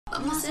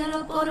Vamos a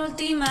hacerlo por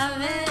última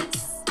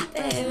vez,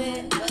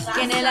 baby.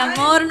 Que en el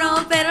amor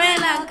no, pero en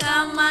la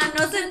cama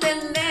nos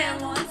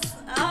entendemos.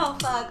 Oh,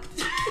 fuck.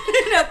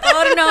 El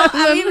porno,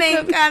 a mí me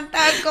encanta.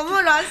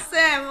 ¿Cómo lo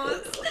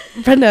hacemos?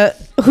 Brenda,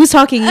 who's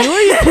talking? You or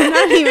you're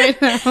not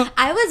right now?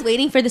 I was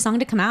waiting for the song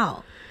to come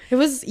out. It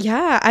was,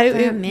 yeah.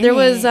 There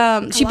was,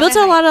 she built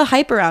a lot of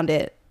hype around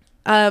it.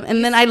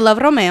 And then I love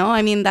Romeo.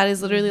 I mean, that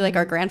is literally like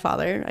our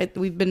grandfather.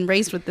 We've been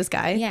raised with this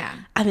guy. Yeah.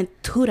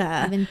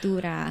 Aventura.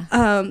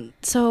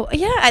 So,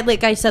 yeah,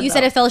 like I said, you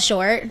said it fell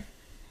short.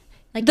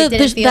 Like it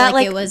didn't feel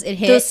like it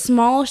hit. The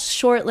small,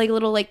 short, like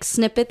little like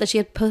snippet that she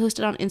had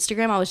posted on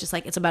Instagram, I was just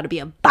like, it's about to be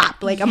a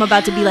bop. Like I'm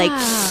about to be like,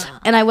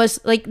 and I was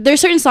like, there's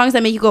certain songs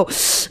that make you go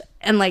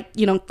and like,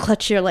 you know,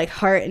 clutch your like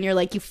heart and you're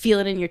like, you feel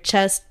it in your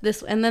chest.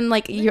 This, and then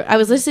like I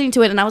was listening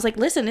to it and I was like,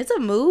 listen, it's a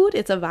mood,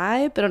 it's a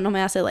vibe, but no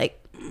me hace like.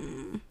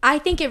 I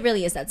think it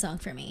really is that song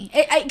for me.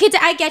 I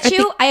get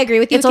you. I agree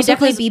with you. It could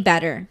definitely be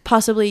better.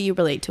 Possibly you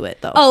relate to it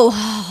though. Oh,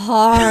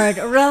 hard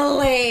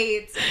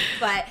relate.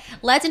 But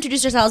let's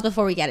introduce ourselves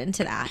before we get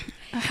into that.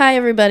 Hi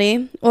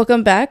everybody,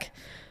 welcome back.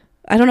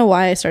 I don't know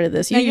why I started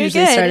this. You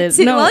usually started.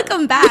 No.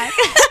 Welcome back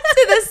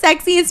to the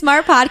Sexy and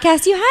Smart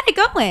podcast. You had it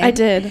going. I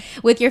did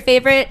with your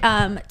favorite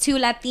two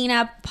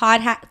Latina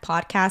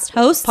podcast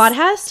hosts.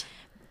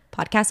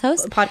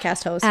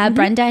 Podcast host.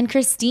 Brenda and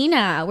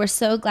Christina. We're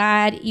so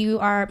glad you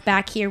are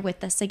back here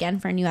with us again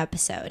for a new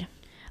episode.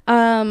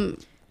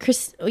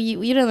 Chris,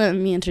 you don't let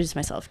me introduce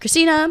myself.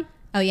 Christina.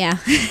 Oh yeah.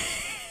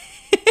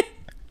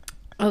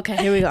 Okay,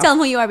 here we go. Tell them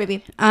who you are,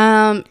 baby.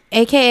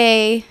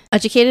 AKA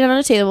Educated on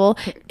a Table.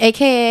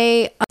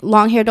 AKA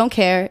Long Hair Don't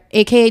Care.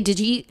 AKA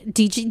DJ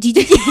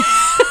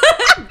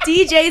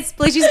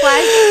Splishy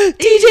Splash.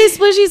 DJ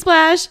Splishy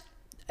Splash.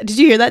 Did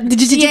you hear that?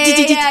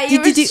 Yeah, you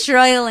were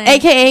strolling.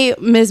 AKA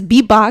Miss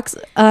Beatbox.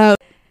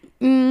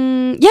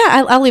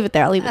 Yeah, I'll leave it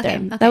there. Okay.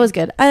 That was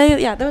good.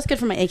 That was good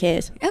for my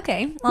AKAs.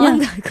 Okay. Well,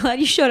 yeah. I'm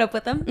glad you showed up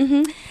with them.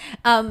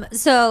 Mm-hmm.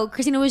 So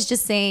Christina was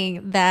just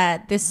saying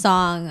that this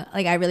song,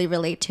 like, I really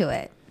relate to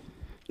it.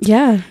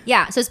 Yeah.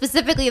 Yeah. So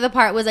specifically, the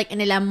part was like, en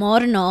el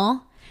amor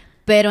no,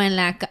 pero en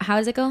la... How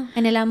does it go?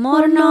 En el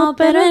amor no,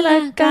 pero en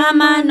la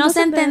cama nos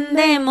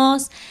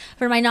entendemos.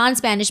 For my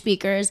non-Spanish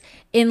speakers,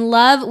 in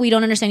love, we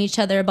don't understand each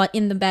other, but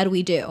in the bed,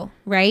 we do,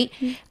 right?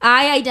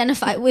 I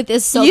identify with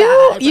this so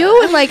bad.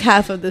 You and like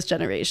half of this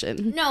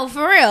generation. No,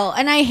 for real.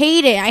 And I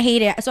hate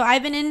it. So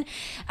I've been in,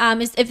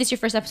 if this is your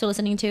first episode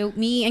listening to,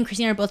 me and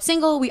Christina are both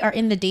single. We are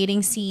in the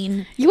dating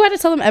scene. You had to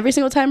tell them every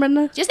single time,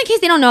 Brenda? Just in case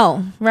they don't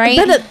know, right?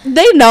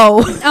 They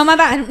know. Oh, my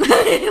bad.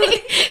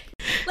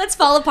 Let's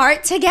fall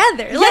apart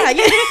together.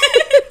 Yeah.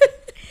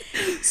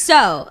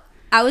 So,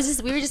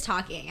 we were just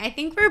talking. I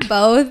think we're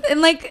both,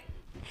 and like,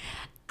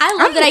 I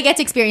love that I get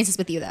to experience this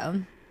with you,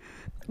 though.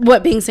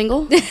 What, being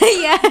single?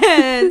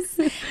 Yes.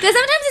 Because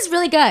sometimes it's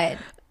really good.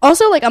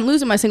 Also, like, I'm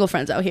losing my single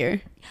friends out here.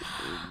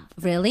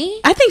 Really?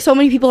 I think so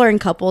many people are in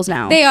couples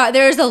now. They are.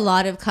 There's a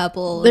lot of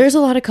couples. There's a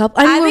lot of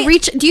couples.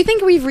 Do you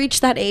think we've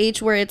reached that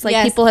age where it's like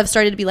people have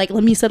started to be like,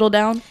 let me settle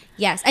down?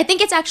 Yes. I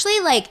think it's actually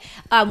like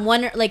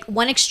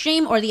one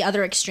extreme or the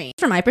other extreme.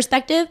 From my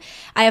perspective,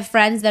 I have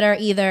friends that are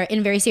either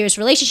in very serious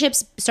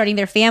relationships, starting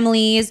their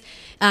families,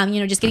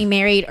 just getting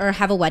married or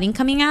have a wedding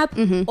coming up.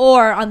 Mm-hmm.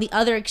 Or on the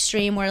other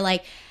extreme where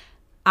like,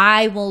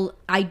 I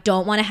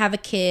don't want to have a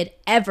kid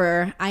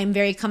ever. I'm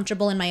very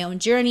comfortable in my own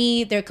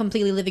journey. They're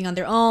completely living on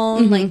their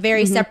own, like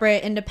very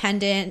separate,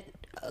 independent,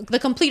 the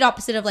complete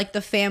opposite of like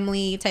the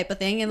family type of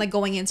thing. And like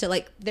going into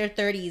like their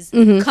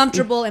 30s,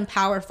 comfortable and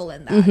powerful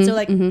in that. So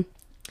like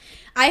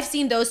I've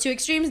seen those two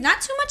extremes, not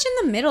too much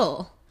in the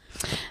middle.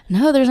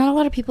 No, there's not a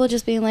lot of people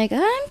just being like,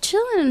 I'm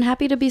chilling and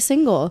happy to be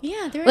single.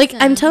 Yeah, there is. Like,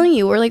 I'm telling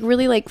you, we're like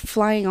really like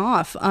flying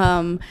off.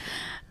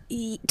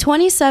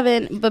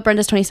 27, but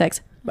Brenda's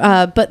 26.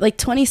 But like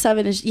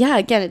 27 is,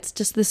 again, it's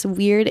just this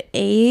weird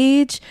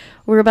age.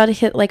 We're about to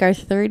hit like our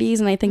 30s.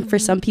 And I think for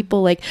some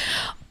people, like,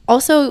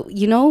 also,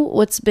 you know,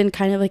 what's been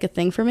kind of like a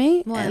thing for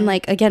me. What? And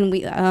like, again,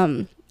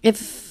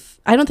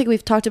 I don't think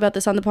we've talked about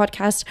this on the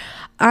podcast.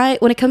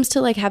 When it comes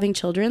to like having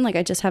children, like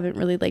I just haven't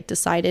really like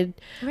decided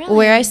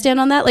where I stand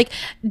on that. Like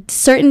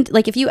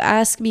like if you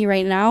ask me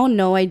right now,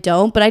 no, I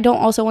don't. But I don't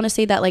also want to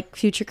say that like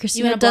future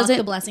Christina doesn't.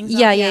 The blessings.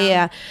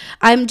 Yeah.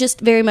 I'm just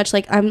very much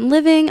like I'm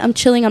living, I'm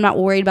chilling. I'm not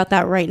worried about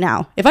that right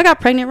now. If I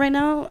got pregnant right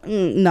now,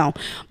 no.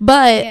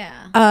 But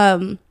I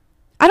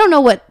don't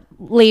know what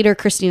later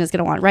Christina's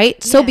gonna want, right?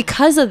 Yeah. So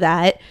because of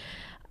that,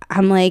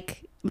 I'm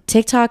like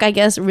TikTok, I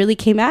guess, really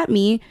came at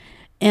me.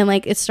 And,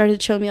 like, it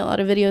started showing me a lot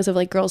of videos of,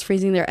 like, girls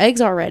freezing their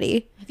eggs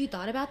already. Have you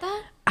thought about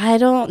that? I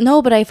don't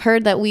know, but I've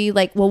heard that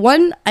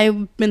one,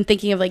 I've been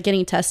thinking of, like,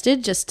 getting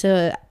tested just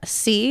to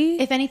see.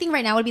 If anything,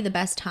 right now would be the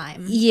best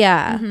time.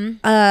 Yeah. Mm-hmm.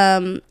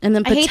 And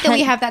then I hate that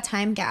we have that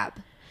time gap.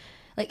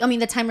 Like, I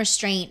mean, the time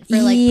restraint for,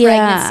 like,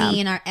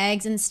 pregnancy and our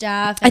eggs and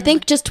stuff. And I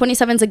think just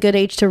 27 is a good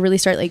age to really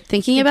start, like,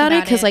 thinking about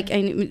it. Because, like,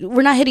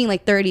 we're not hitting,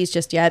 like, 30s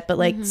just yet. But,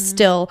 like,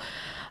 still,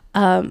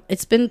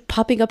 it's been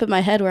popping up in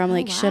my head where I'm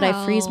like, should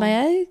I freeze my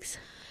eggs?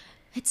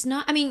 It's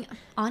not, I mean,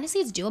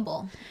 honestly, it's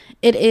doable.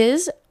 It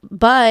is.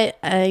 But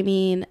I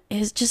mean,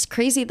 it's just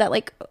crazy that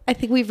like I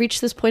think we've reached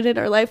this point in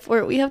our life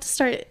where we have to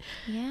start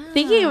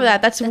thinking of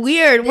that. That's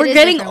weird. We're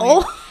getting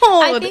old.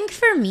 I think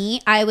for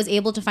me, I was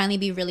able to finally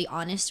be really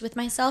honest with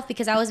myself,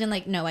 because I was been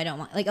like, no, I don't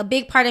want, like, a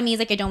big part of me is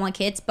like, I don't want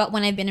kids. But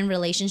when I've been in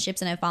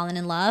relationships and I've fallen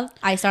in love,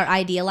 I start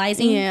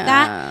idealizing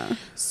that.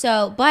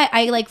 So, but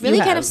I like really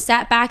kind of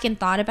sat back and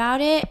thought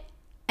about it.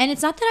 And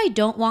it's not that I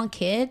don't want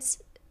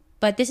kids,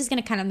 but this is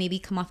going to kind of maybe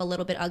come off a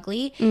little bit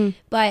ugly.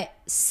 But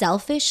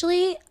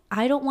selfishly,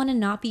 I don't want to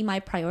not be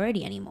my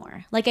priority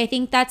anymore. Like, I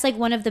think that's like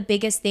one of the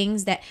biggest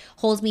things that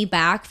holds me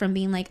back from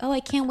being like, oh, I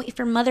can't wait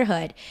for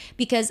motherhood,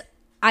 because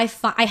I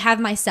have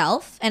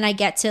myself and I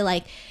get to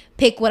like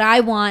pick what I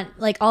want,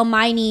 like all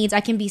my needs.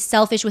 I can be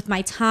selfish with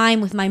my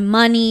time, with my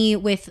money,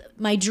 with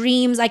my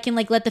dreams. I can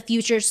like let the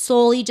future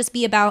solely just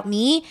be about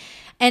me.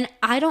 And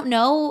I don't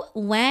know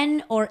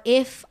when or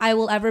if I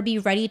will ever be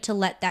ready to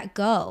let that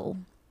go,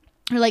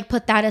 or like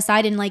put that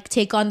aside and like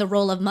take on the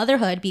role of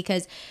motherhood,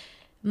 because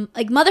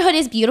like motherhood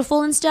is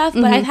beautiful and stuff,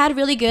 but I've had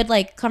really good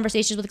like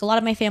conversations with like, a lot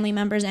of my family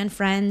members and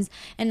friends,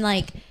 and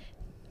like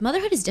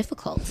motherhood is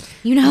difficult,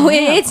 you know.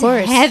 It's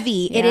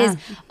heavy. It is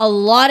a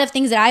lot of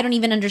things that I don't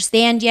even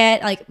understand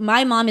yet. Like,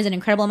 my mom is an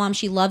incredible mom.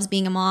 She loves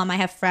being a mom. I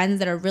have friends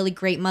that are really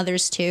great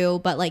mothers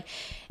too, but like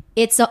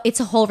it's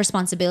a whole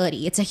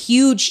responsibility. It's a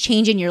huge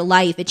change in your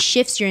life. It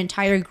shifts your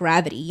entire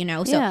gravity, you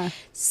know. So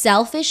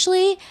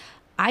selfishly,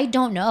 I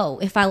don't know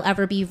if I'll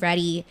ever be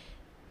ready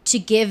to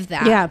give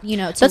that, you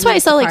know. That's why I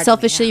feel like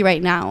selfishly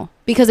right now,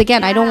 because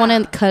again, I don't want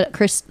to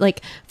cut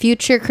like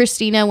future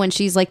Christina when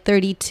she's like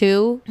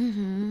 32.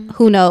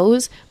 Who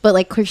knows? But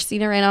like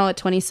Christina right now at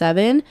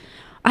 27,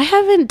 I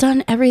haven't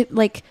done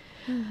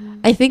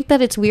I think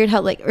that it's weird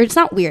how like, or it's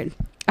not weird,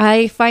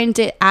 I find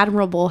it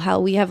admirable how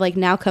we have like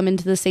now come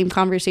into the same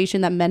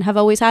conversation that men have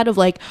always had of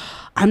like,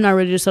 I'm not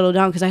ready to settle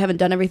down because I haven't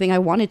done everything I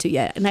wanted to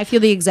yet. And I feel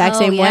the exact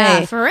same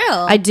way. For real.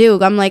 I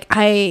do. I'm like,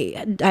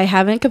 I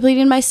haven't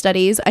completed my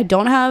studies. I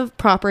don't have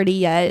property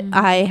yet.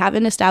 I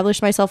haven't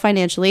established myself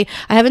financially.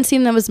 I haven't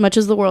seen them as much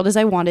as the world as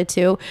I wanted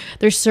to.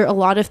 There's a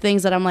lot of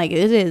things that I'm like,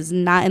 it is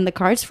not in the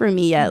cards for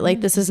me yet.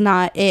 Like, this is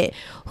not it.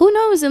 Who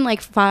knows, in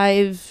like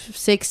 5,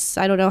 6,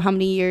 I don't know how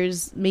many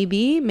years,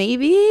 maybe.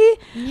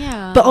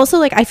 Yeah. But also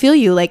like, I feel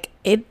you, like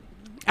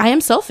I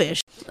am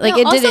selfish. Like,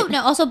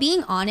 also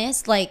being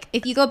honest, like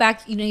if you go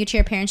back, you know, to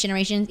your parents'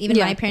 generations, even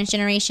my parents'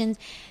 generations,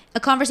 a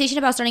conversation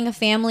about starting a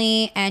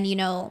family and, you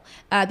know,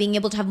 being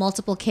able to have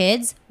multiple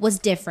kids was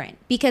different,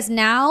 because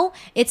now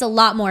it's a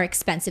lot more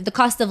expensive. The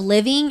cost of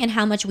living and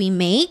how much we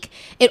make,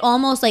 it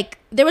almost like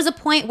there was a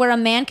point where a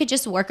man could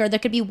just work, or there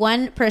could be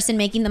one person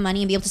making the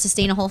money and be able to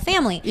sustain a whole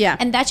family. Yeah.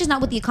 And that's just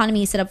not what the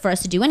economy is set up for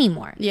us to do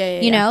anymore.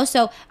 You know,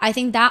 so I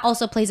think that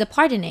also plays a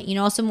part in it. You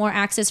know, also more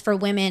access for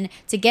women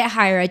to get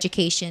higher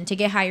education, to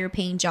get higher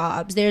paying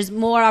jobs. There's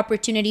more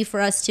opportunity for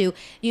us to,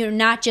 you know,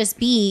 not just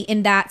be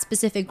in that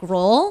specific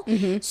role.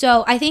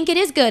 So I think it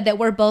is good that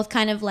we're both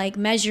kind of like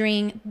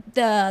measuring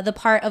the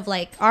part of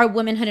like our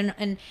womanhood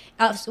and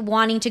us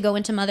wanting to go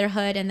into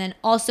motherhood, and then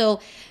also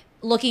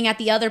looking at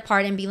the other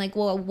part and being like,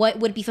 well, what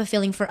would be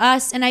fulfilling for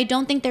us? And I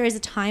don't think there is a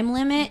time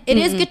limit. It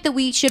is good that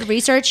we should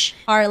research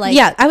our like,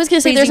 I was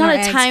gonna say there's not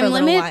a time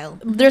limit.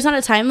 There's not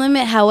a time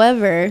limit.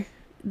 However,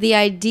 the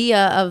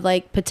idea of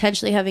like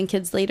potentially having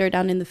kids later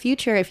down in the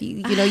future, if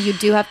you know, you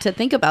do have to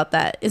think about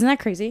that. Isn't that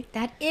crazy?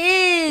 That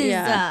is.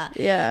 Yeah,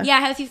 I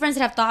have a few friends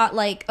that have thought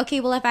like, okay,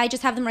 well, if I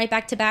just have them right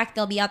back to back,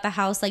 they'll be at the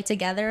house like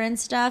together and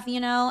stuff, you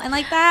know. And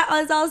like that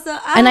was also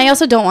and I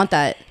also don't want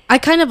that. I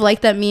kind of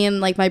like that me and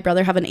like my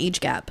brother have an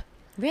age gap.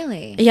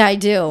 Really? Yeah, I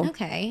do.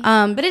 Okay.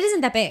 But it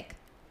isn't that big.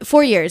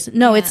 4 years.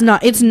 No, it's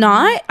not. It's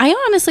not. I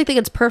honestly think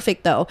it's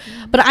perfect though.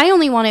 But I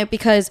only want it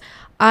because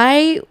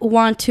I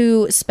want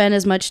to spend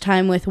as much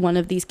time with one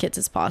of these kids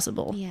as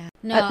possible. Yeah.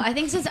 No, I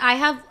think since I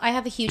have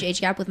a huge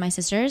age gap with my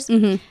sisters,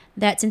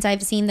 that since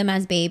I've seen them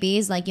as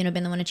babies, like, you know,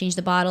 been the one to change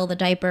the bottle, the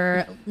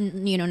diaper,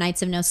 you know,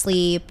 nights of no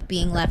sleep,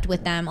 being left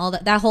with them, all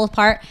that whole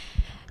part.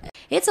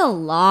 It's a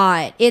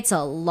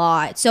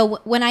lot. So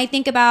when I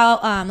think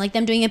about like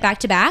them doing it back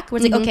to back,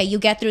 where it's like, okay, you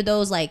get through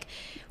those like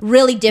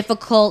really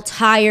difficult,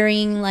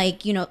 tiring,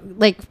 like, you know,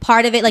 like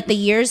part of it, like the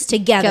years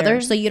together.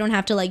 So you don't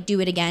have to like do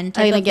it again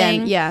type of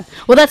thing. Yeah.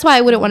 Well, that's why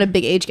I wouldn't want a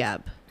big age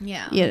gap.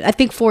 Yeah. I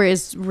think 4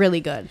 is really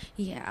good.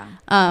 Yeah.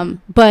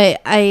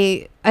 But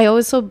I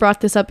also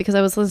brought this up because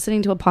I was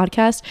listening to a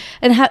podcast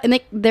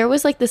and there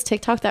was like this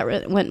TikTok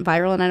that went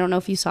viral, and I don't know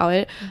if you saw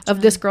it,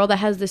 of this girl that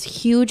has this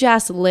huge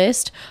ass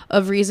list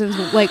of reasons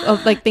like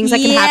things that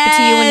can happen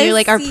to you when you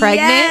like are pregnant.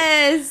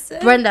 Yes.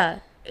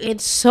 Brenda,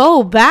 it's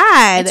so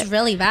bad. It's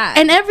really bad.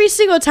 And every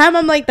single time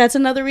I'm like, that's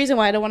another reason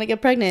why I don't want to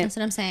get pregnant. That's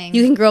what I'm saying.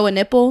 You can grow a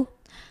nipple.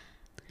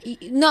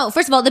 No,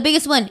 first of all, the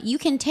biggest one, you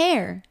can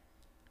tear.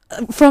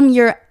 From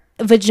your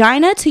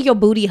vagina to your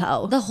booty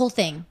hole. The whole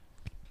thing.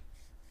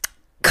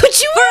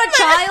 Could you for a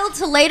child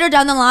to later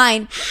down the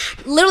line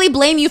literally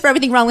blame you for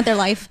everything wrong with their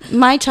life?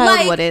 My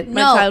child wouldn't.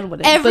 My child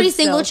wouldn't. Every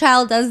single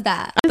child does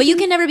that. But you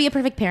can never be a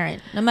perfect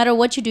parent. No matter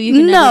what you do, you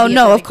can never be a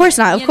perfect of course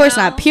not. Of course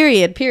not.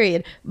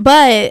 Period.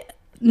 But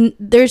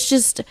there's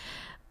just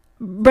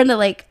Brenda,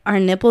 like our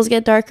nipples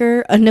get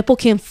darker. A nipple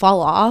can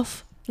fall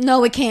off.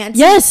 No, it can't.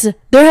 Yes,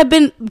 there have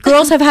been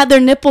girls have had their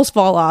nipples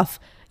fall off.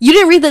 You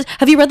didn't read this?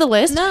 Have you read the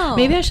list? No.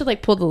 Maybe I should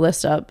like pull the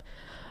list up.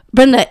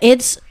 Brenda,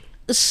 it's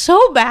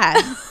so bad.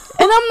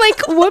 And I'm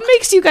like, what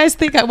makes you guys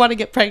think I want to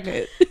get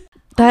pregnant?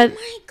 That Oh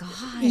my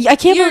god! I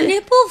can't Your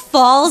believe- nipple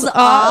falls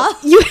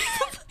off. You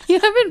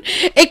haven't.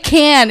 It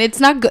can. It's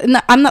not good.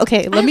 No, I'm not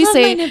okay. Let me love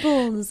say. my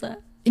nipples.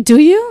 Do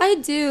you? I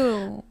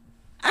do.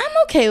 I'm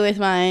okay with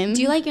mine.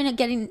 Do you like your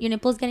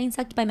nipples getting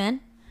sucked by men?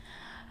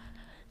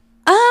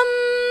 So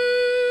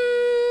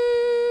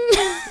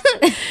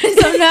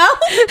no.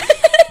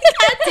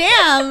 God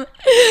damn.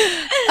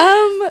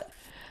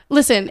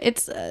 Listen,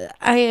 it's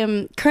I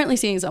am currently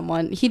seeing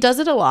someone. He does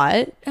it a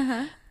lot.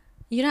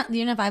 You don't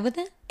vibe with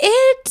it?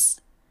 It's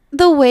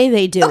the way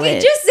they do Okay,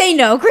 it. just say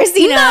no,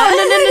 Christina.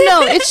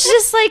 No. It's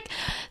just like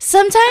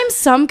sometimes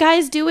some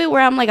guys do it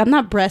where I'm like, I'm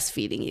not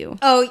breastfeeding you.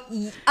 Oh,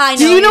 I know.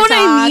 Do you know what what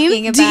I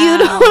mean? Do you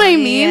know what I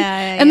mean?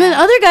 And then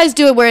other guys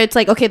do it where it's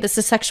like, okay, this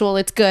is sexual,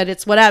 it's good,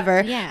 it's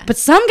whatever. Yeah. But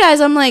some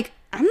guys, I'm like,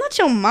 I'm not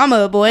your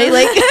mama, boy.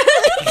 Like,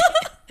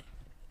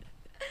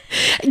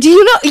 do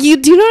you know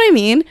what I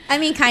mean? I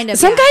mean, kind of.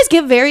 Some guys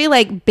get very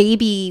like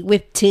baby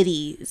with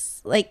titties.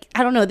 Like,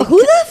 I don't know. Who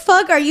the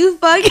fuck are you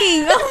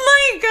fucking?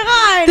 Oh my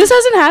god. This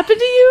hasn't happened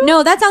to you?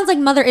 No, that sounds like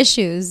mother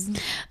issues.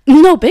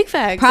 No, big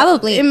facts.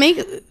 Probably.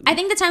 I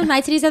think the times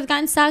my titties have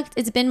gotten sucked,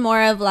 it's been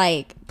more of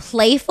like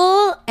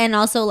playful and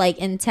also like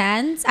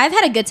intense. I've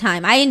had a good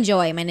time. I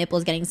enjoy my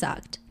nipples getting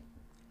sucked.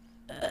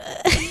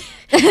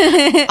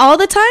 all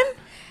the time?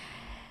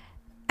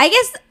 I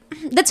guess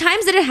the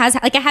times that it has,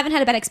 like, I haven't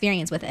had a bad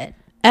experience with it.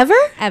 Ever.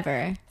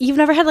 You've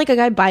never had like a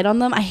guy bite on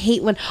them? I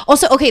hate when.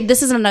 Also, okay,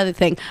 this is another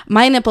thing.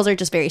 My nipples are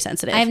just very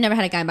sensitive. I've never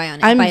had a guy bite on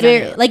it. I'm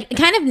very on it. Like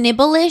kind of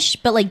nibble-ish,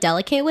 but like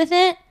delicate with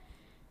it.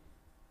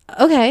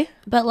 Okay.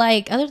 But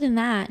like other than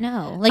that,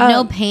 no. Like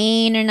no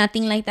pain or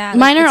nothing like that.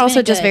 Mine like, are it's also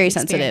been a just good very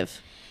experience.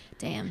 sensitive.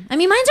 Damn. I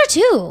mean, mine's are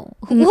too.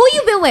 Who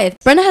you been with?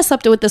 Brenda has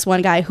slept with this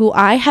one guy who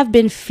I have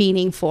been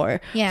fiending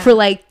for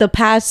like the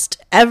past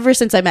ever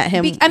since I met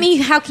him. I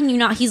mean, how can you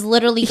not? He's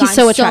literally He's gotten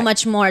so so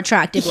much more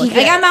attractive looking. Yeah.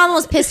 Like, I'm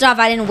almost pissed off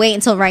I didn't wait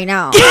until right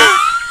now.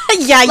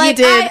 Yeah, like,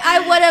 you did.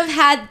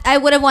 I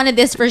would have wanted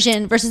this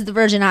version versus the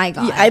version I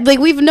got. Yeah, like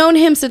we've known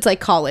him since like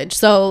college,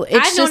 so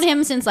I've known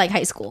him since like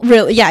high school.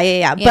 Really,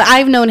 yeah. But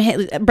I've known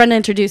him. Brenda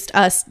introduced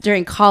us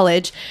during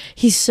college.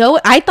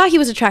 I thought he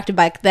was attractive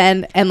back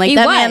then, and like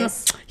man,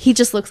 he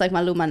just looks like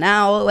Maluma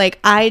now. Like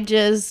I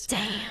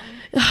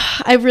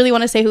really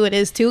want to say who it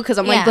is too, because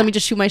I'm like, let me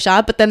just shoot my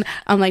shot. But then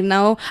I'm like,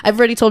 no. I've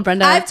already told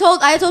Brenda. I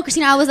told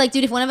Christina, I was like,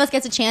 dude, if one of us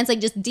gets a chance, like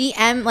just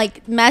DM,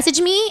 like message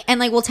me, and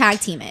like we'll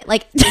tag team it.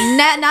 Like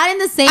not in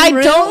the same room.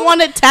 I don't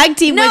want to tag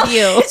team with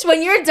you.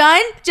 When you're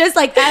done, just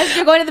like as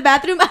you're going to the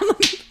bathroom, I'm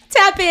like,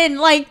 tap in.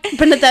 Like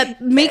Brenda,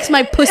 that makes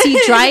my pussy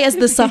dry as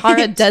the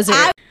Sahara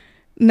Desert.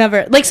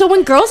 Never. Like, so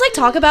when girls like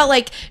talk about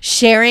like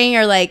sharing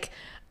or like,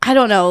 I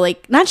don't know,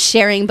 like not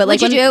sharing, but like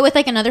would you do it with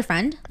like another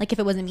friend? Like if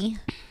it wasn't me?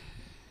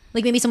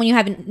 Like maybe someone you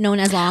haven't known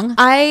as long.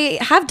 I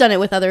have done it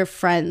with other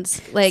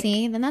friends. Like,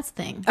 see, then that's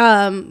the thing.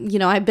 You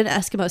know, I've been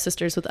Eskimo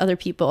sisters with other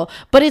people,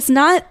 but it's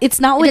not with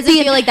doesn't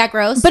feel like that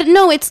gross. But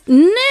no, it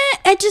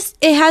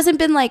hasn't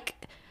been like,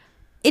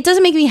 it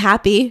doesn't make me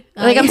happy.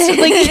 Like I'm like,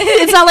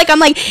 it's not like I'm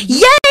like,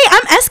 yay,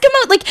 I'm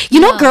Eskimo. Like, you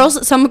know,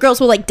 some girls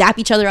will like dap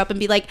each other up and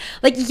be like,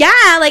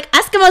 yeah, like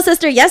Eskimo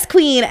sister, yes,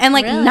 queen, and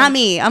like not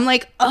me. I'm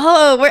like,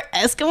 oh, we're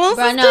Eskimo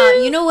sisters. No,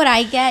 you know what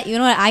I get? You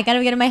know what I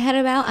gotta get in my head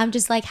about? I'm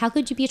just like, how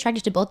could you be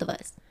attracted to both of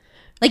us?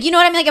 Like, you know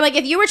what I mean? Like, I'm like,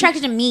 if you were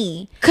attracted to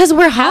me, because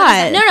we're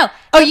hot. No.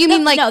 Oh, you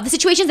mean like no? The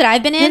situations that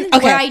I've been in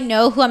where I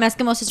know who I'm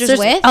Eskimo sisters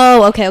with.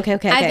 Oh, okay.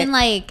 I've been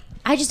like,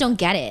 I just don't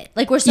get it.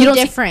 Like, we're so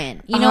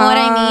different. You know what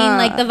I mean?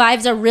 Like, the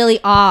vibes are really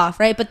off,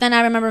 right? But then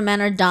I remember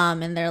men are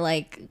dumb and they're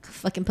like,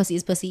 fucking pussy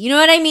is pussy. You know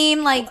what I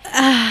mean? Like,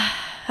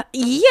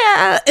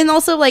 yeah. And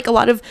also, like, a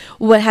lot of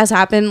what has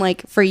happened,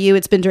 like, for you,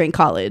 it's been during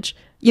college.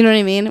 You know what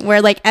I mean?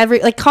 Where like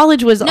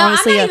college was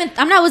honestly.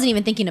 I wasn't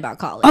even thinking about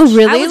college. Oh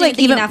really? I wasn't like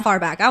even that far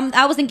back.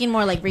 I was thinking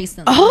more like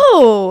recently.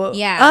 Oh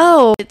yeah.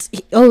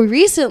 Oh,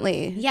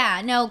 recently.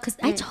 Yeah, no, because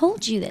I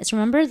told you this.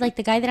 Remember, like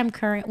the guy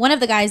that one of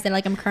the guys that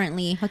like I'm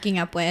currently hooking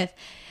up with.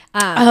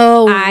 I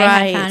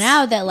had found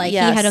out that like he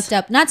had hooked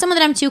up. Not someone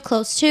that I'm too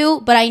close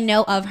to, but I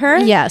know of her.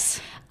 Yes.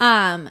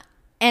 And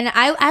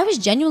I was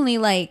genuinely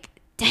like,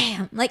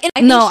 damn, like,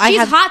 and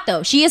she's hot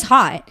though. She is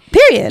hot.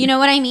 Period. You know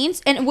what I mean?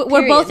 And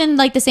we're both in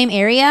like the same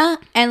area,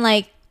 and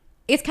like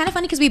it's kind of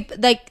funny because we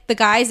like the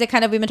guys that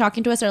kind of we've been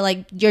talking to us are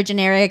like your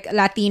generic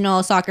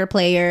Latino soccer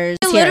players.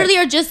 They literally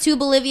are just two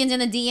Bolivians in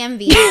the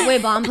DMV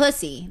with bomb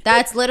pussy.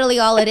 That's literally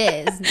all it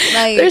is.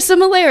 Like there's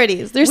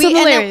similarities.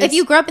 And if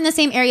you grew up in the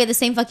same area, the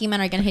same fucking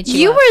men are gonna hit you.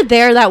 You were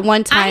there that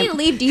one time. I didn't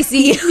leave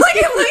DC.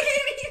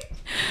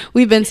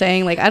 We've been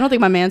saying like I don't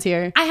think my man's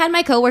here. I had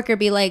my coworker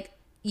be like,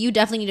 you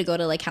definitely need to go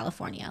to like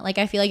California. Like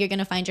I feel like you're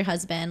gonna find your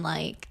husband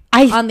like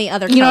on the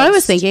other coast. You know what I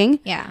was thinking?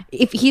 Yeah.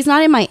 If he's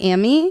not in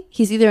Miami,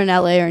 he's either in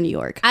LA or New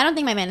York. I don't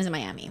think my man is in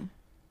Miami.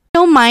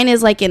 know mine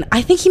is like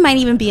I think he might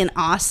even be in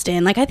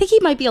Austin. Like I think he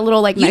might be a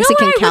little like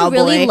Mexican cowboy. I would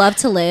really love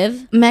to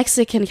live?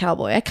 Mexican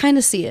cowboy. I kind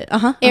of see it.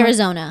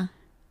 Arizona.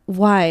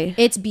 Why?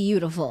 It's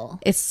beautiful.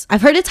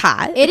 I've heard it's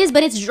hot. It is,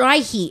 but it's dry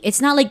heat. It's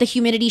not like the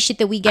humidity shit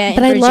that we get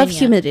but in Virginia. I love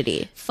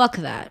humidity. Fuck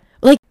that.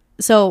 Like,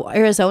 so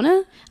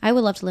Arizona? I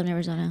would love to live in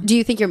Arizona. Do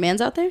you think your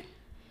man's out there?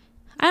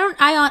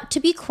 To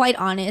be quite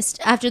honest,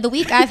 after the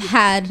week I've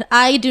had,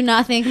 I do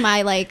not think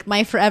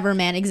my forever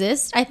man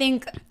exists. I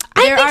think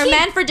there are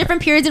men for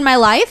different periods in my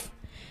life.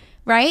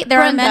 Right?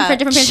 There are men for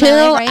different periods in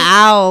my life, right?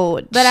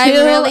 Out. But I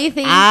really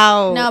think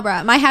no,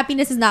 bro. My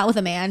happiness is not with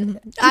a man.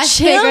 I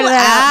figured it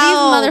out.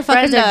 These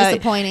motherfuckers are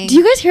disappointing. Do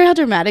you guys hear how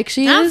dramatic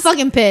she is? I'm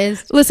fucking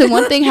pissed. Listen,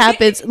 one thing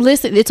happens.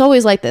 Listen, it's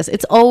always like this.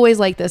 It's always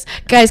like this,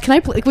 guys.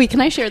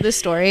 Can I share this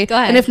story? Go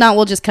ahead. And if not,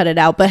 we'll just cut it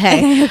out. But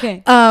hey,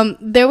 okay.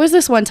 There was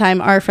this one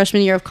time, our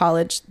freshman year of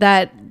college,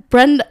 that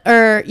Brenda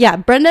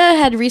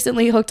had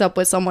recently hooked up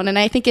with someone, and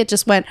I think it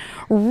just went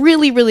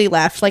really, really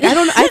left. Like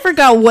I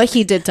forgot what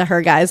he did to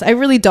her, guys. I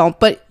really don't.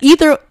 But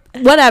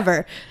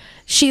whatever.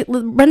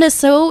 Brenda's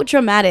so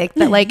dramatic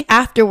that like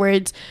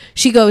afterwards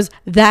she goes,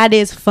 "That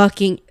is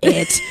fucking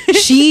it."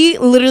 She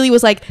literally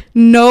was like,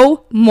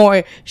 "No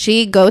more."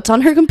 She goes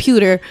on her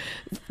computer,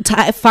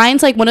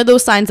 finds like one of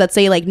those signs that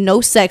say like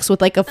 "no sex"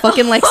 with like a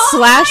fucking like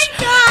slash,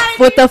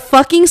 with a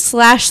fucking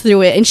slash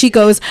through it, and she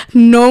goes,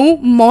 "No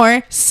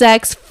more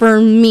sex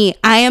for me.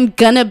 I am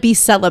gonna be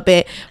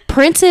celibate."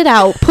 Prints it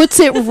out, puts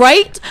it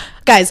right,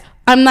 guys,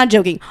 I'm not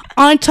joking,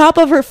 on top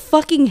of her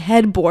fucking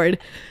headboard.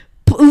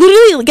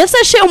 Literally gets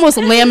that shit almost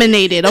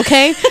laminated,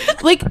 okay?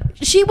 Like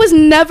she was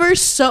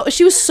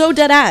so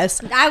dead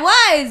ass. I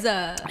was.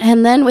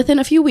 And then within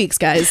a few weeks,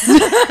 guys,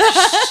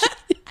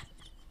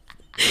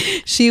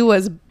 she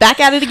was back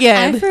at it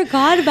again. I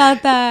forgot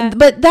about that.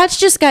 But that's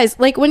just, guys,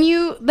 like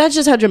that's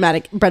just how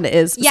dramatic Brenda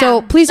is. Yeah.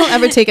 So please don't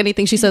ever take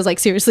anything she says like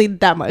seriously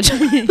that much.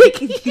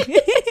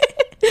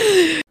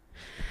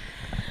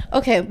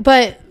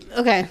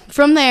 Okay,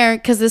 from there,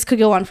 because this could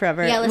go on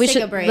forever. Yeah, let's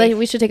take a break.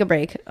 We should take a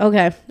break.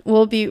 Okay,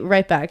 we'll be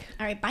right back.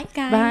 All right, bye,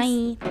 guys.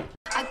 Bye.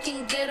 I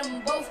can get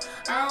them both.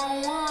 I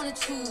don't want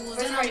to choose.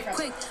 And I'm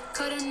quick.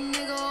 Cut a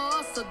nigga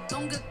off, so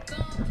don't get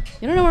gone.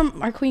 You don't know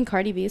where our queen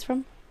Cardi B is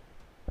from?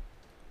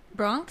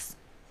 Bronx?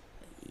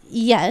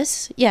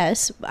 Yes.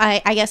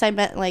 I guess I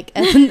meant like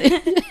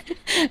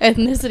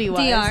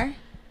ethnicity-wise. DR.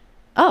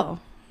 Oh,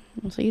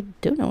 so you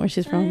do know where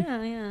she's from.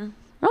 Yeah.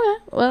 Okay,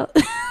 well.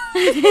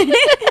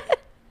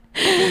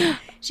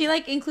 She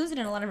like includes it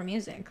in a lot of her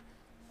music.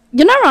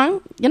 You're not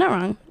wrong.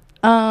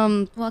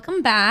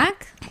 Welcome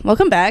back,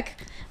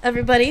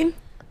 everybody,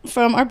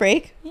 from our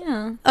break.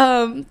 Yeah.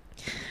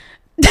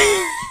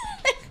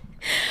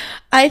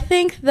 I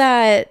think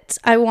that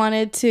I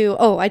wanted to.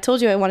 I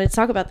told you I wanted to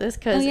talk about this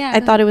because I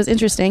thought it was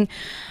interesting.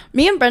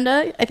 Me and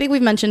Brenda, I think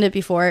we've mentioned it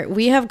before.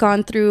 We have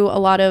gone through a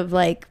lot of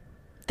like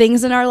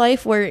things in our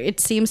life where it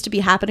seems to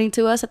be happening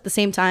to us at the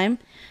same time.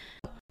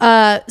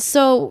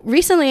 So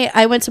recently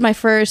I went to my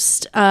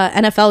first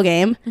NFL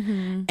game,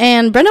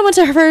 and Brenda went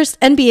to her first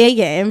NBA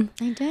game.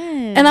 I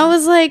did. And I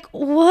was like,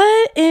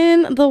 what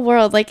in the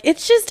world? Like,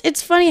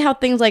 it's funny how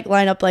things like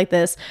line up like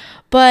this.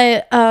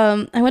 But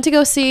I went to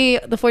go see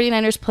the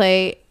 49ers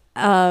play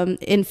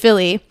in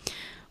Philly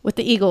with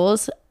the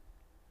Eagles.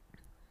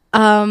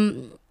 I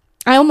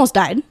almost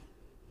died.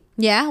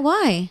 Yeah,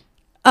 why?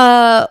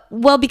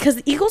 Well, because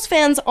the Eagles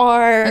fans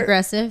are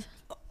aggressive.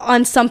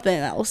 On something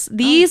else.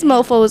 These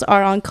mofos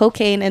are on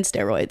cocaine and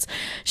steroids.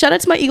 Shout out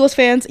to my Eagles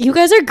fans. You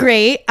guys are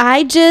great.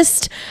 I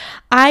did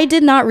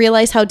not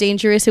realize how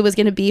dangerous it was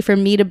going to be for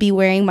me to be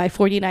wearing my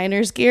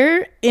 49ers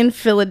gear in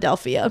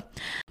Philadelphia.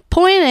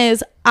 Point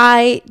is,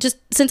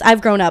 since I've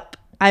grown up,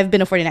 I've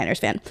been a 49ers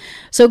fan.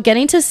 So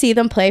getting to see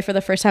them play for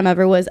the first time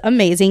ever was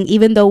amazing,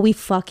 even though we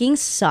fucking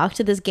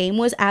sucked. This game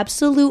was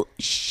absolute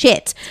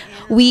shit.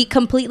 Yeah. We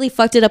completely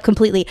fucked it up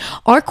completely.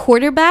 Our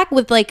quarterback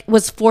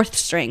was fourth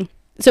string.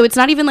 So it's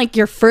not even like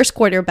your first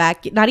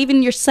quarterback, not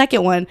even your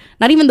second one,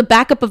 not even the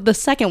backup of the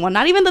second one,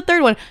 not even the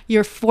third one,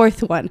 your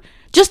fourth one.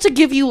 Just to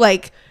give you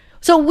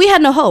so we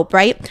had no hope,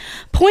 right?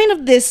 Point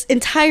of this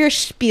entire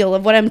spiel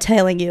of what I'm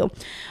telling you.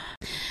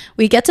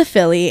 We get to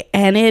Philly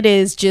and it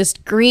is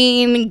just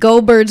green,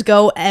 go birds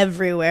go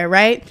everywhere,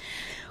 right?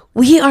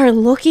 We are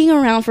looking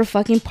around for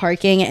fucking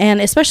parking, and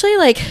especially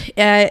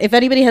if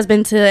anybody has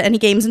been to any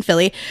games in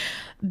Philly,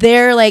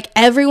 they're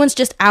everyone's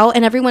just out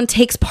and everyone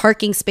takes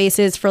parking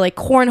spaces for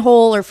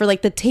cornhole or for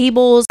the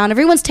tables, and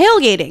everyone's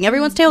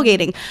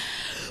tailgating.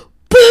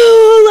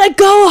 Boo,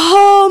 go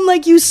home,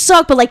 you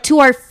suck, but to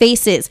our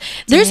faces.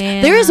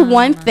 There is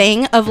one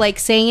thing of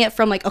saying it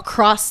from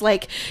across, we're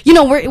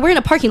in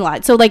a parking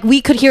lot, so we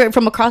could hear it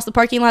from across the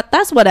parking lot.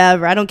 That's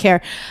whatever, I don't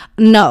care.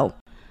 No,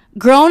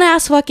 grown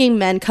ass fucking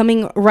men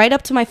coming right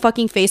up to my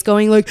fucking face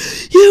going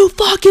you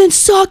fucking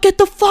suck, get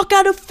the fuck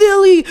out of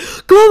Philly,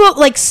 go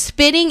up,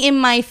 spitting in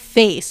my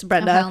face.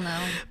 Brenda, oh, hell no.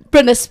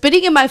 Brenda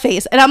spitting in my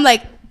face, and I'm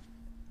like,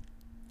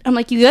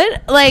 you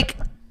good? I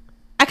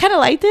kind of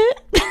liked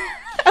it.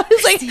 I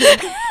was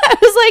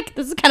like,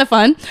 this is kind of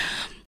fun.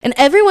 And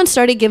everyone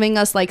started giving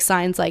us like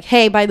signs like,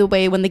 hey, by the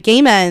way, when the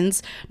game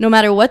ends, no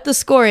matter what the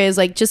score is,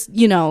 like, just,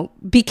 you know,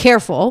 be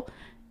careful.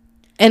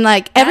 And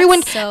like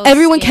everyone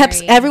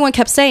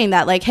kept saying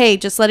that, like, hey,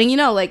 just letting you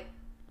know, like,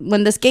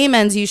 when this game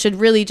ends, you should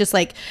really just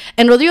like,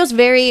 and Rodrigo's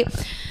very,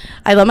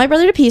 I love my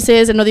brother to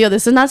pieces, and Rodrigo,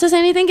 this is not to say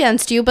anything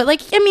against you, but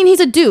like, I mean, he's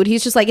a dude.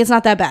 He's just like, it's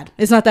not that bad.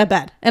 It's not that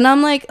bad. And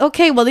I'm like,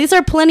 okay, well, these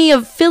are plenty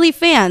of Philly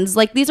fans.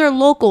 Like, these are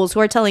locals who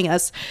are telling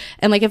us.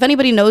 And like, if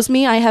anybody knows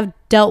me, I have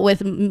dealt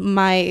with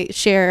my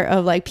share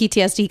of like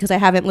PTSD because I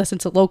haven't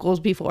listened to locals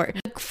before.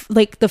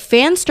 Like, the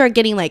fans start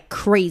getting like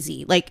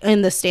crazy, like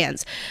in the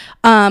stands.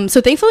 So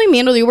thankfully, me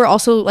and Rodrigo were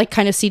also like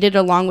kind of seated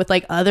along with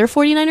like other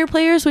 49er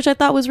players, which I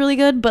thought was really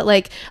good. But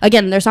like,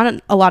 again, there's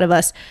not a lot of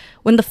us.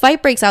 When the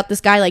fight breaks out, this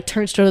guy like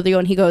turns to Rodrigo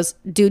and he goes,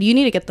 dude, you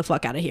need to get the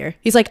fuck out of here.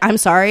 He's like, I'm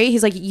sorry.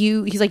 He's like,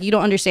 you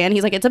don't understand.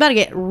 He's like, it's about to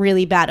get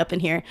really bad up in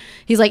here.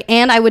 He's like,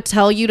 and I would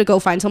tell you to go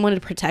find someone to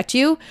protect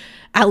you,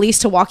 at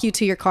least to walk you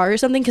to your car or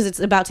something, because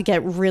it's about to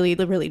get really,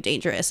 really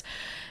dangerous.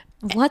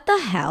 What the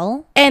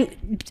hell?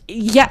 And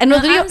yeah, and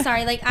Rodrigo, I'm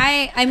sorry. Like,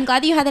 I'm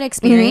glad that you had that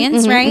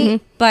experience,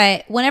 right?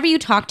 But whenever you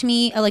talk to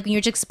me, like when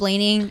you're just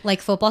explaining like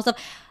football stuff,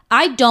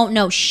 I don't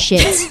know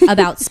shit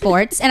about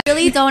sports, and I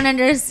really don't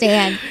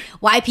understand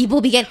why people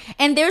begin.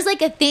 And there's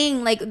like a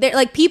thing, like there,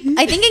 like people.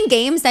 I think in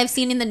games I've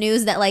seen in the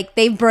news that like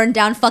they've burned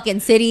down fucking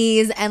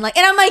cities, and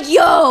I'm like,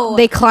 yo,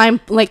 they climb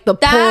like the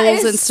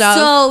poles and stuff.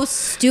 So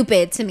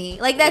stupid to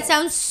me. Like, that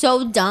sounds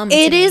so dumb.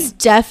 It is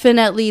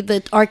definitely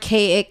the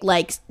archaic,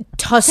 like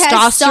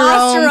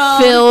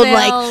testosterone filled,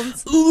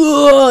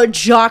 like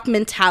jock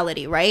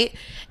mentality, right?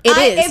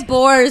 It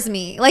bores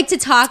me, like, to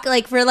talk,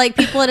 like, for like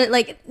people that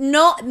like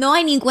no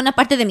hay ninguna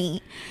parte de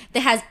mí that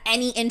has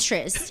any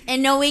interest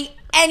in knowing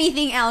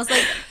anything else.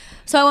 Like,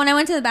 so when I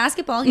went to the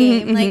basketball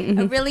game,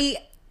 a really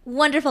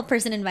wonderful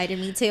person invited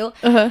me to,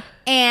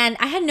 and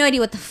I had no idea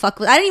what the fuck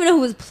was. I didn't even know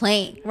who was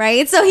playing,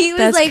 right? So he was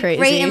That's like crazy.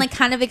 Great and like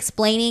kind of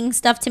explaining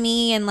stuff to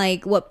me and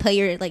like what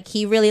player like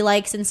he really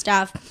likes and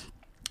stuff.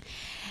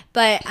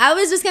 But I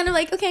was just kind of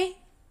like, okay.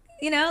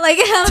 You know, like,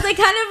 I was like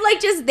kind of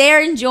like just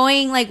there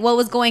enjoying like what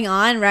was going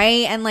on,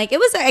 right? And like,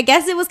 I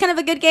guess it was kind of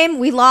a good game.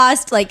 We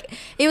lost, like,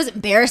 it was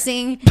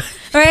embarrassing,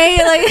 right?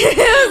 Like,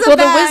 it was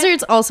the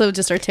Wizards also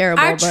just are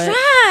terrible, but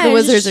trash. The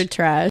Wizards are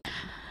trash.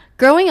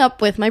 Growing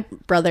up with my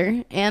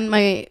brother and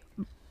my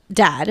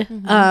dad,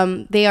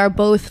 they are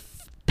both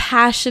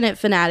passionate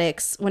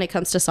fanatics when it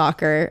comes to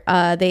soccer.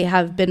 My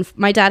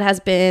dad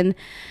has been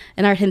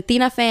an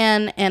Argentina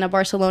fan and a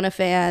Barcelona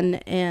fan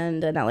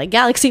and an LA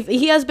Galaxy.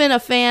 He has been a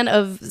fan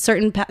of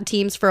certain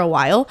teams for a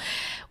while.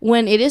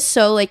 When it is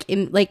so like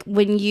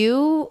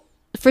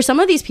for some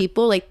of these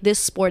people, like, this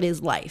sport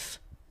is life.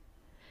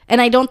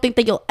 And I don't think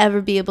that you'll ever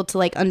be able to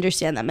like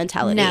understand that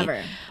mentality.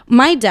 Never.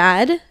 My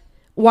dad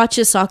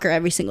watches soccer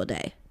every single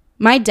day.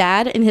 My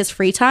dad in his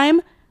free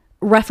time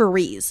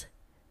referees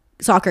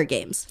soccer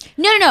games.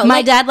 No.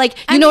 My dad, like,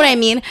 you know what I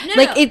mean?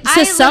 Like, it's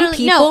to some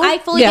people. No, I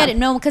fully get it.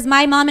 No, because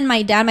my mom and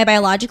my dad, my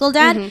biological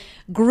dad,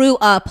 grew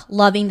up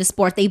loving the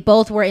sport. They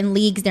both were in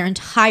leagues their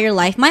entire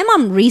life. My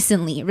mom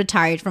recently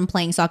retired from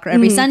playing soccer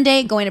every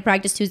Sunday, going to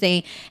practice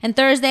Tuesday and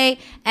Thursday.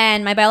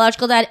 And my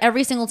biological dad,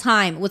 every single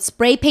time, would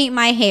spray paint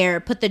my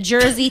hair, put the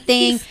jersey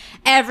thing,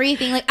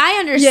 everything. Like, I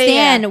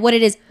understand what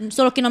it is.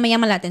 Solo que no me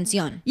llama la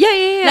atención.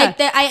 Yeah.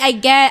 Like, I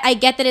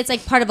get that it's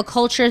like part of a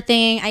culture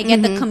thing. I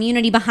get the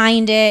community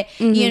behind it.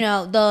 You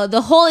know,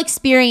 the whole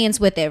experience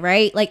with it,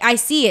 right? Like, I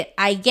see it.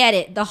 I get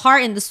it. The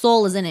heart and the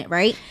soul is in it,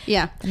 right?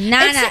 Yeah.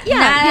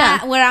 Nah,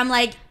 where I'm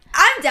like,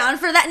 I'm down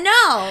for that.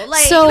 No,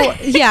 like, so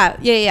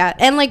yeah.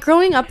 And like,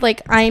 growing up,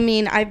 like, I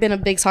mean, I've been a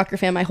big soccer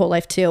fan my whole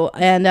life too,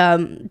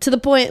 and to the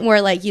point where,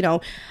 like, you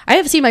know, I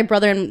have seen my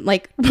brother and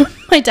like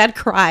my dad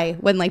cry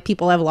when like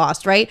people have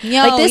lost, right?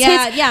 Like,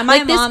 this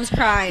my mom's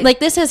cried. Like,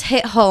 this has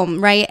hit home,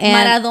 right?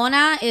 And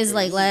Maradona is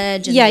like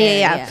legendary.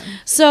 Yeah.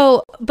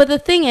 So, but the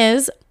thing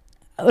is,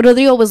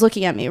 Rodrigo was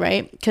looking at me,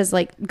 right? Because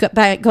like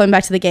going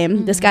back to the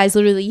game, this guy's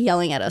literally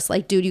yelling at us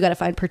like, dude, you got to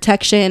find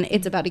protection.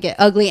 It's about to get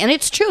ugly. And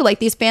it's true. Like,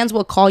 these fans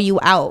will call you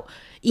out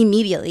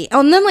immediately.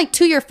 And then, like,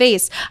 to your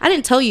face, I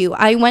didn't tell you.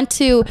 I went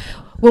to,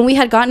 when we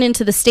had gotten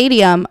into the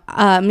stadium,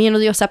 me and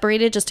Rodrigo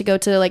separated just to go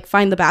to like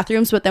find the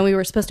bathrooms, but then we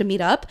were supposed to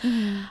meet up.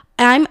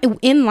 I'm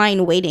in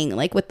line waiting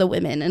like with the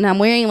women, and I'm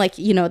wearing like,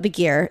 you know, the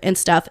gear and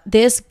stuff.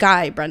 This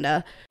guy,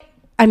 Brenda,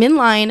 I'm in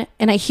line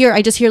and I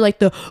just hear like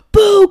the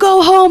boo,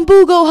 go home,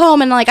 boo, go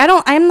home. And like, I'm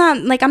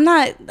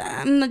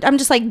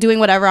just like doing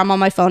whatever. I'm on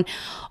my phone.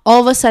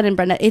 All of a sudden,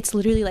 Brenda, it's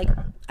literally like,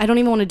 I don't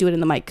even want to do it in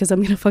the mic because I'm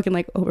going to fucking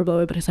like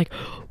overblow it. But it's like,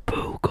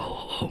 boo, go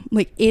home.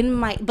 Like in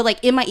my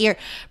ear.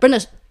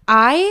 Brenda,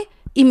 I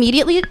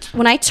immediately,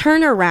 when I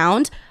turn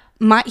around,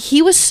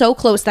 he was so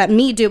close that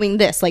me doing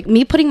this, like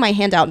me putting my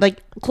hand out,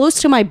 like close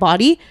to my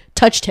body,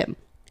 touched him.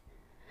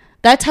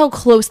 That's how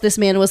close this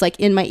man was, like,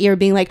 in my ear,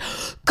 being like,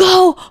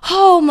 go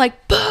home,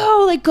 like,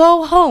 boo, like,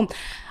 go home.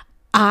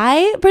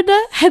 Brenda,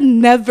 had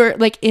never,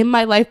 like, in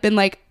my life been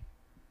like,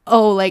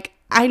 oh, like,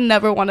 I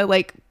never want to,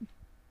 like,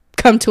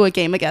 come to a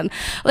game again.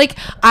 Like,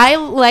 I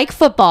like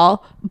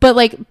football, but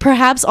like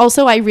perhaps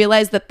also I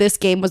realized that this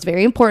game was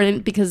very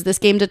important because this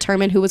game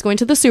determined who was going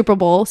to the Super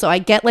Bowl. So I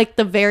get like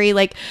the very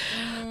like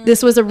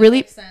this was a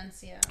really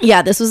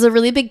this was a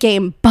really big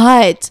game,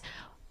 but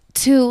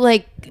to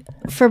like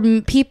for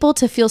people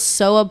to feel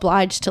so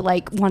obliged to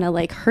like want to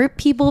like hurt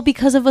people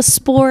because of a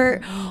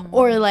sport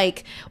or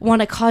like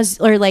want to cause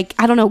or like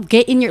I don't know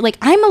get in your like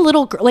I'm a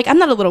little girl, like I'm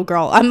not a little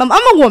girl, I'm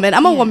a woman,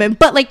 I'm a woman,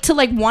 but like to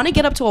like want to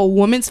get up to a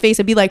woman's face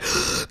and be like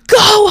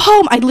go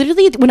home. I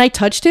literally when I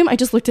touched him I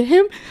just looked at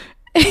him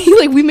and he,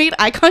 like we made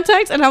eye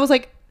contact and I was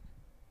like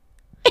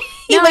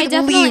he no, like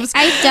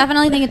I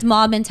definitely think it's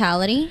mob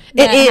mentality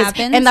it is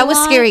and that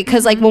was scary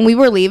because like when we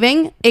were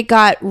leaving it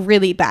got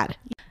really bad.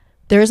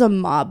 There's a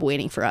mob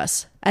waiting for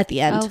us at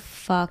the end. Oh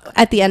fuck!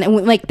 At the end,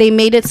 and like they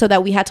made it so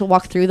that we had to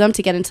walk through them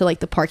to get into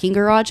like the parking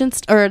garage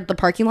and or the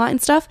parking lot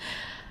and stuff.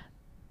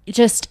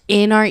 Just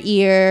in our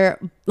ear,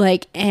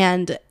 like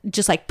and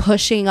just like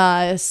pushing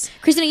us.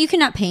 Christina, you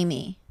cannot pay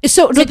me.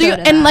 So Rodrigo,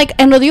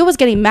 and Rodrigo was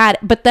getting mad,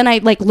 but then I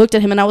like looked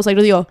at him and I was like,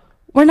 Rodrigo,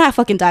 we're not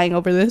fucking dying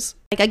over this.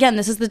 Like again,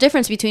 this is the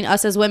difference between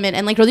us as women.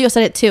 And like Rodrigo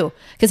said it too,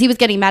 because he was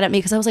getting mad at me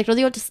because I was like,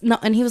 Rodrigo, just no.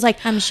 And he was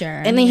like, I'm sure.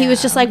 And then he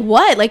was just like,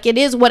 what? Like it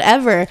is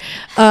whatever.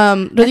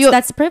 Rodrigo,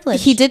 that's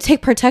privilege. He did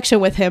take protection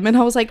with him, and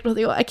I was like,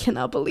 Rodrigo, I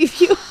cannot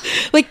believe you.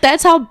 Like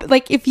that's how.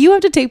 Like if you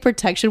have to take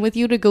protection with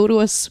you to go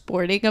to a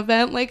sporting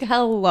event, like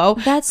hello,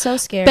 that's so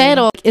scary.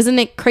 Pero isn't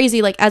it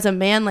crazy? Like as a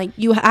man, like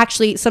you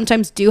actually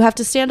sometimes do have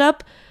to stand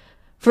up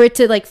for it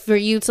to like for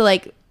you to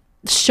like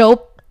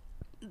show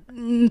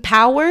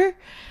power.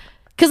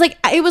 Because, like,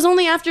 it was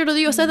only after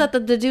Rodrigo said that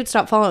the dude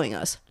stopped following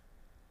us.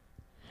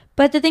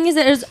 But the thing is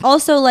that there's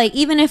also, like,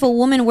 even if a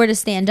woman were to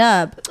stand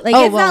up,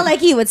 like, not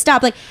like he would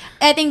stop. Like,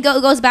 I think it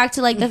goes back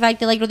to, like, the fact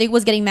that, like, Rodrigo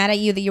was getting mad at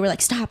you that you were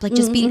like, stop, like,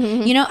 just be,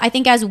 you know, I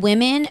think as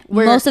women,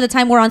 most of the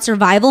time we're on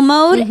survival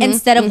mode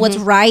instead of what's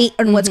right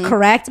and what's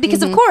correct.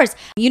 Because, of course,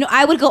 you know,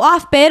 I would go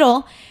off,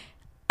 pero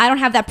I don't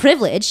have that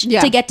privilege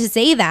to get to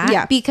say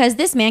that because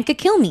this man could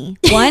kill me.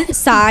 One,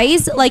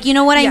 size, like, you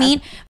know what I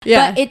mean?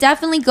 But it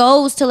definitely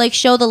goes to like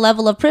show the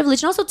level of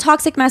privilege and also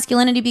toxic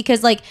masculinity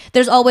because like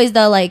there's always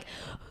the like,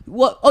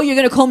 what? Oh, you're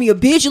gonna call me a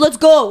bitch? Let's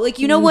go. Like,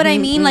 you know what I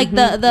mean? Like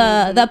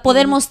the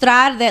poder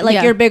mostrar that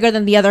like you're bigger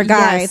than the other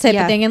guy type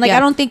of thing. And like I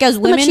don't think as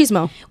women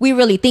we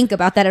really think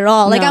about that at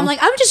all. Like I'm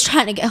just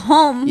trying to get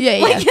home.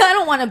 Like I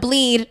don't want to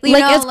bleed. You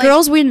like know? As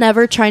girls, we're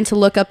never trying to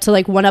look up to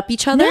like one up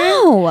each other.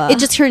 No, it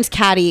just turns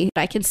catty.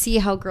 I can see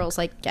how girls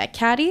like get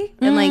catty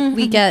and like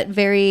we get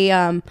very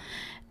in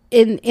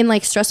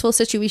like stressful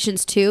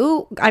situations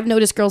too. I've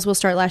noticed girls will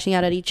start lashing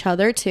out at each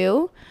other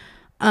too.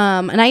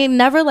 And I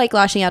never like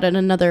lashing out at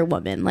another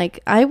woman. Like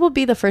I will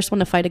be the first one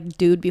to fight a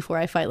dude before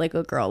I fight like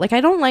a girl. Like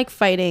I don't like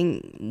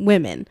fighting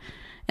women.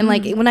 And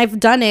like when I've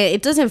done it,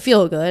 it doesn't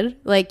feel good.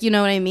 Like, you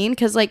know what I mean?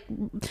 Cuz like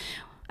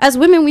as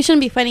women, we shouldn't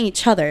be fighting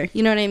each other.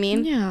 You know what I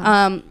mean?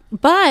 Yeah.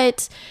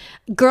 But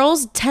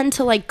girls tend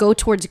to like go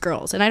towards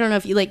girls. And I don't know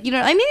if you like, you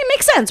know, I mean, it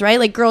makes sense, right?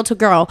 Like girl to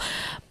girl.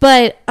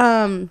 But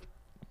I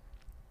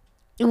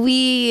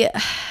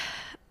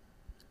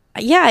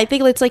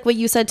think it's like what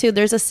you said too.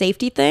 There's a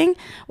safety thing.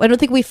 I don't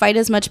think we fight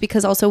as much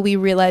because also we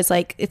realize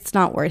like it's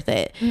not worth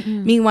it.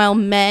 Meanwhile,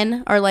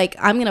 men are like,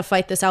 I'm gonna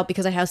fight this out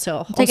because I have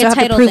to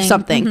prove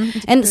something.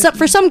 And so,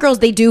 for some girls,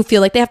 they do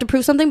feel like they have to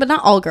prove something, but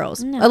not all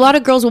girls. No. A lot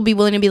of girls will be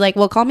willing to be like,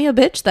 well, call me a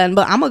bitch then,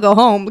 but I'm gonna go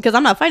home because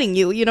I'm not fighting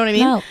you. You know what I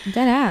mean? No,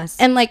 dead ass.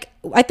 And like,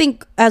 I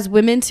think as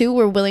women too,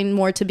 we're willing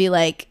more to be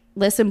like,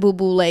 listen, boo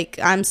boo, like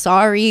I'm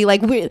sorry.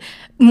 Like we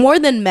more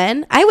than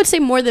men, I would say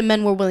more than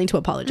men were willing to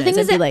apologize. The thing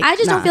is that like, I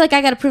just don't feel like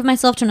I got to prove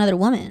myself to another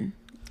woman.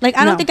 Like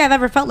I don't think I've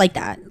ever felt like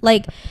that.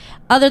 Like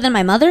other than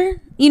my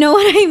mother, you know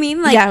what I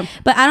mean? Like,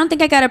 but I don't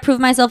think I got to prove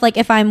myself. Like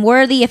if I'm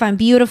worthy, if I'm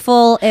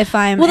beautiful, if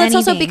I'm that's anything.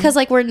 also because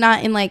like we're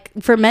not in like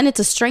for men it's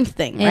a strength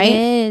thing, right? It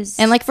is.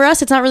 And like for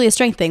us it's not really a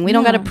strength thing. We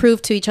don't got to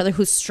prove to each other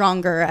who's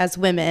stronger as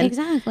women.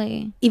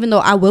 Exactly. Even though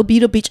I will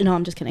beat a bitch. No,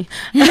 I'm just kidding.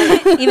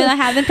 Even though I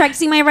have been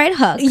practicing my right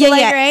hook.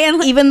 Right?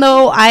 And even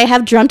though I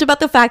have dreamt about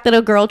the fact that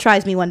a girl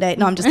tries me one day.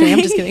 No, I'm just kidding.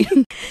 I'm just kidding.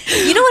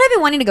 You know what I've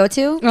been wanting to go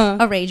to?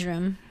 A rage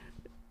room.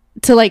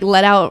 To like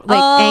let out like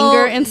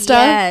anger and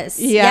stuff.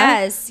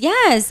 Yes.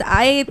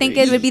 I think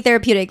it would be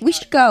therapeutic. We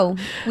should go.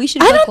 I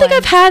don't think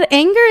I've had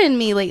anger in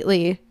me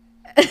lately.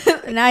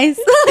 Nice.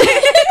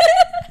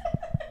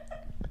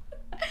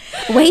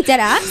 Wait,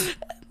 dead ass?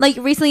 Like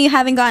recently you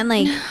haven't gotten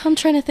like I'm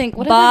trying to think.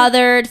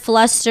 Bothered,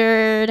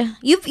 flustered.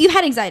 You've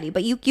had anxiety,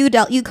 but you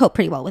cope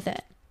pretty well with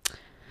it.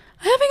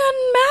 I haven't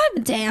gotten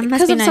mad. Damn,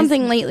 because of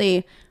something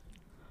lately.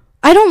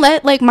 I don't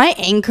let like my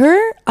anger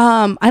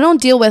I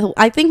don't deal with.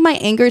 I think my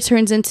anger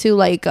turns into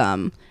like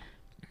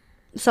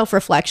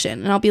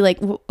self-reflection and I'll be like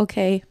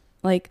okay,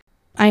 like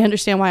I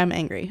understand why I'm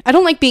angry. I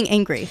don't like being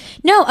angry.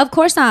 No, of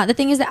course not. The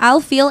thing is that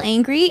I'll feel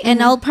angry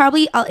and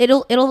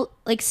it'll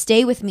like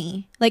stay with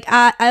me. Like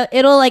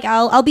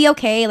I'll be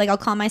okay. Like I'll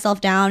calm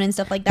myself down and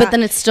stuff like that. But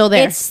then it's still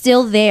there. It's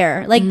still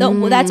there. Like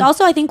that's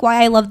also I think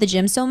why I love the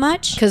gym so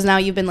much. Because now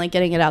you've been like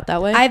getting it out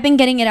that way. I've been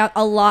getting it out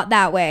a lot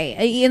that way.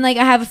 And like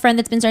I have a friend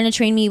that's been starting to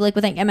train me like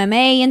with like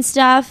MMA and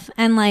stuff,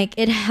 and like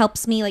it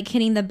helps me like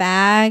hitting the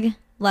bag.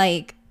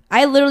 Like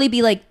I literally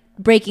be like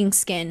breaking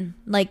skin,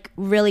 like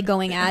really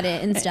going at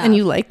it and stuff. And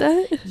you like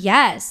that?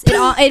 Yes,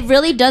 it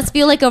really does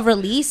feel like a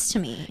release to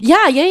me.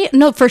 Yeah.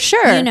 No, for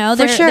sure. You know,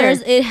 for sure.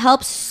 It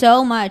helps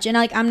so much. And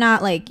like I'm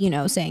not like, you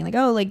know, saying like,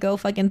 oh, like go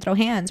fucking throw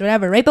hands,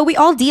 whatever, right? But we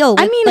all deal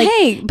with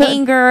like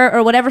anger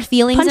or whatever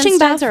feelings. Punching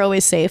bags are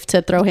always safe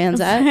to throw hands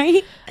at,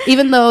 right?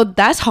 Even though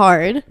that's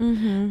hard.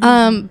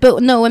 But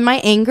no, in my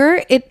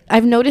anger,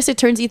 I've noticed it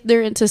turns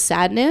either into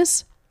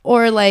sadness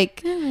or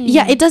like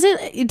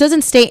it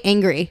doesn't stay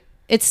angry.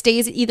 It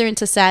stays either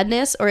into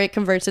sadness or it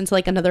converts into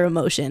like another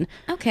emotion.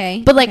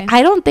 Okay. But like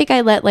I don't think I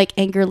let like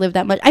anger live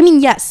that much. I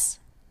mean, yes,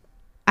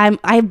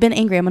 I've been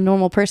angry. I'm a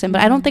normal person,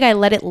 but I don't think I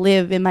let it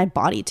live in my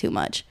body too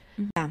much.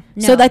 Yeah.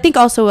 No. So I think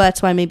also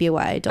that's why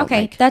I don't.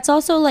 Okay. Like. That's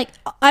also like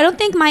I don't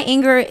think my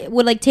anger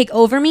would like take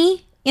over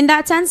me in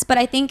that sense, but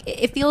I think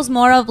it feels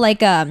more of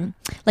like a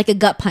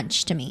gut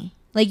punch to me.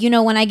 Like, you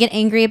know, when I get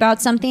angry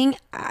about something,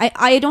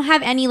 I don't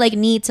have any like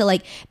need to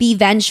like be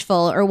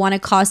vengeful or want to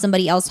cause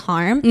somebody else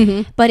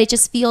harm, but it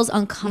just feels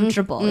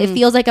uncomfortable. It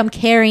feels like I'm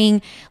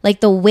carrying like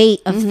the weight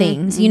of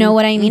things. You know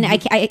what I mean?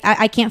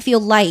 I can't feel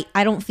light.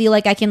 I don't feel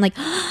like I can like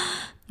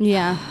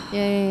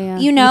Yeah.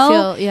 You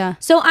know? Yeah.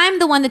 So I'm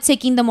the one that's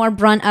taking the more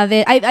brunt of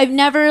it. I've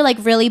never like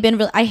really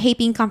been I hate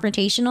being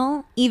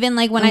confrontational. Even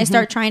like when I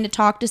start trying to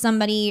talk to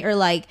somebody or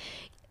like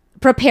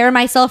prepare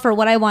myself for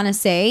what I want to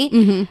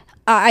say,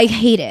 I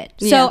hate it.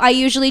 So I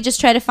usually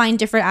just try to find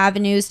different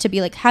avenues to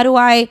be like, how do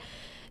I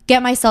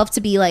get myself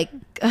to be like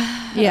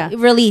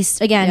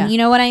released again? Yeah. You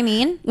know what I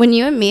mean? When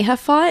you and me have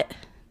fought,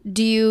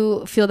 do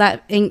you feel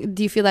that?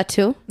 Do you feel that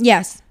too?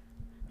 Yes.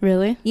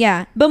 Really?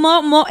 Yeah. But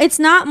more it's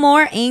not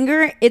more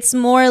anger. It's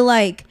more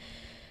like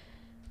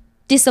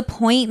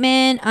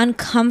disappointment,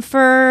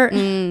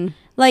 uncomfort.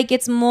 Like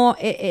it's more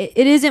it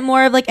isn't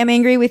more of like I'm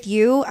angry with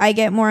you. I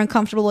get more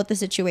uncomfortable with the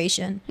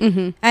situation.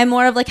 I'm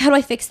more of like, how do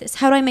I fix this?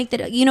 How do I make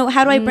that, you know,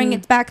 how do I bring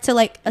it back to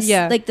like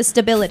like the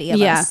stability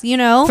of us, you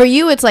know? For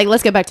you it's like,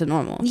 let's get back to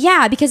normal.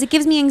 Yeah, because it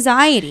gives me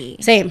anxiety.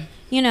 Same.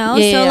 You know?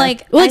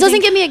 Like, well, it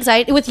doesn't give me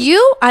anxiety. With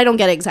you, I don't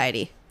get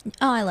anxiety.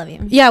 Oh, I love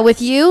you. Yeah,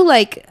 with you,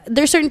 like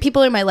there's certain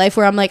people in my life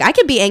where I'm like, I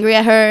could be angry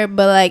at her,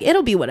 but like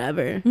it'll be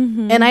whatever.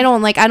 And I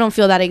don't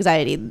feel that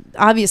anxiety,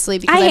 obviously,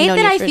 because I hate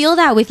that I feel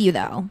that with you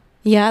though.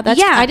 Yeah,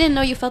 I didn't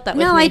know you felt that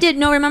way. No, I did.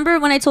 No, remember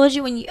when I told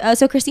you when you,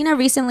 so Christina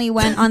recently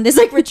went on this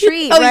like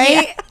retreat, right?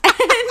 Yeah.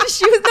 And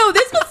she was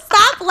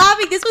stop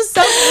laughing. This was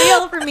so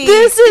real for me.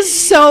 This is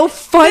so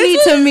funny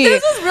to me.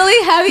 This was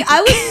really heavy.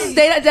 I was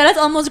that's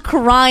almost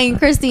crying,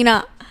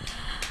 Christina.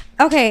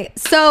 Okay,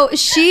 so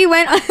she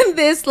went on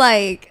this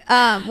like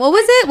what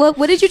was it?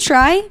 What did you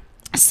try?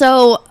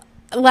 So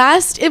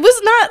it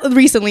was not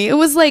recently. It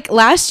was like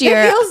last year.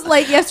 It feels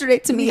like yesterday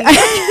to me.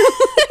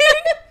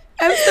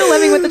 I'm still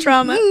living with the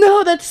trauma.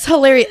 No, that's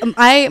hilarious.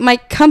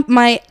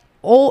 My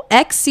old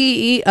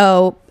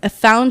ex-CEO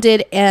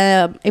founded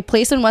a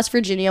place in West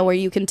Virginia where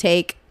you can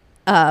take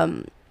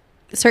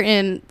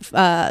certain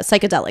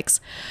psychedelics.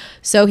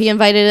 So he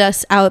invited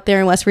us out there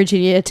in West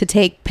Virginia to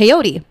take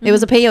peyote. It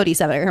was a peyote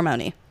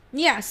ceremony.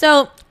 Yeah,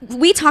 so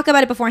we talk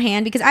about it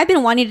beforehand because I've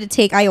been wanting to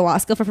take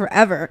ayahuasca for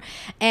forever.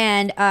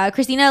 And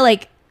Christina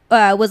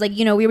was like,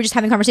 you know, we were just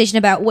having a conversation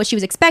about what she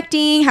was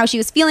expecting, how she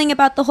was feeling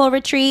about the whole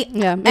retreat.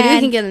 Yeah, maybe we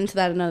can get into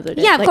that another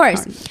day. Yeah, of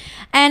course.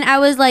 And I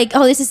was like,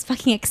 oh, this is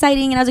fucking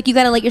exciting. And I was like, you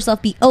got to let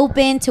yourself be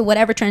open to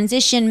whatever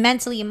transition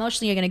mentally,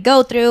 emotionally you're going to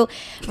go through,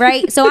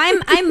 right? So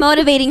I'm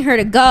motivating her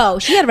to go.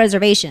 She had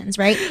reservations,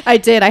 right? I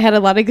did. I had a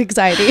lot of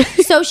anxiety.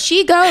 So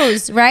she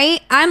goes,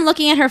 right? I'm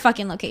looking at her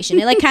fucking location.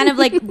 It like kind of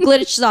like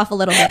glitches off a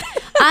little bit.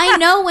 I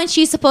know when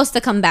she's supposed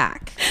to come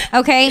back,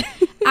 okay?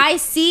 I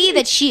see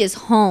that she is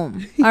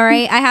home, all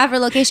right? I have her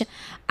location.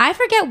 I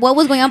forget what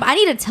was going on, but I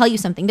need to tell you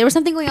something. There was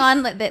something going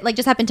on that like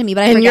just happened to me,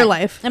 but I forget. In your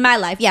life. In my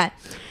life, yeah.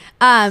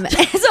 So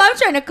I'm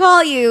trying to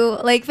call you,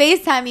 like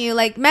FaceTime you,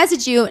 like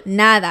message you,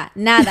 nada.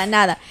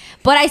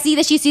 But I see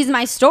that she sees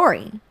my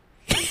story.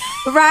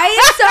 Right?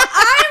 So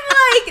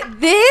I'm like,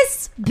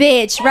 this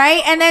bitch,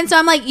 right? And then so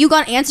I'm like, you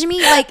gonna answer me?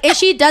 Like, if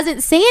she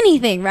doesn't say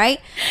anything, right?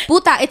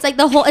 Puta, it's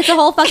the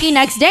whole fucking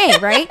next day,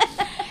 right?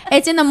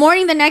 It's in the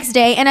morning the next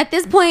day. And at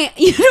this point,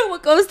 you know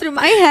what goes through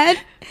my head?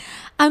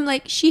 I'm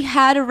like, she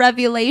had a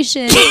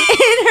revelation in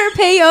her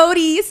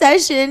peyote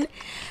session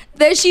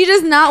that she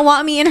does not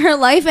want me in her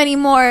life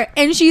anymore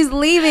and she's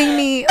leaving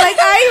me. Like,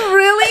 I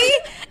really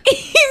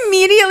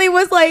immediately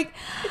was like,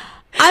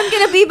 I'm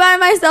gonna be by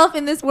myself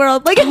in this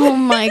world. Like, oh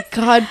my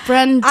God,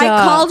 Brenda.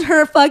 I called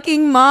her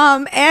fucking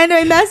mom and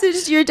I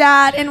messaged your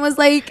dad and was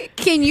like,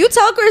 can you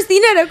tell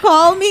Christina to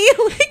call me?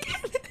 Like,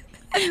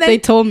 they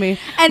told me.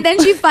 And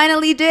then she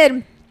finally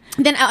did.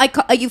 Then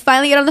you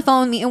finally get on the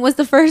phone with me, and what's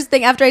the first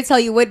thing after I tell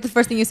you? What the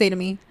first thing you say to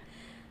me?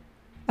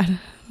 I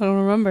don't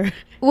remember.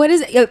 What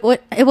is it?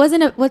 What it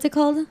wasn't a, what's it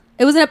called?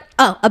 It wasn't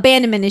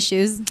abandonment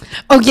issues.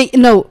 Okay,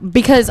 no,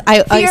 because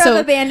Fear of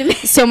abandonment.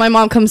 So my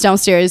mom comes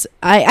downstairs.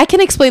 I can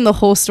explain the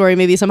whole story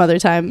maybe some other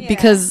time,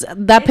 because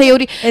that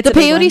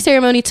peyote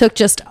ceremony took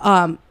just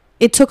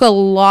it took a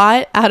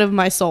lot out of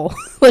my soul.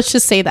 Let's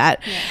just say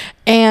that. Yeah.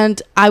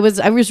 And I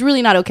was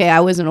really not okay.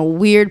 I was in a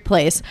weird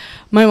place.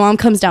 My mom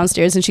comes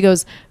downstairs and she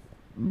goes,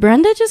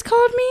 Brenda just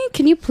called me.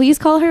 Can you please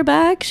call her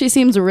back? She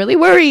seems really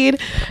worried.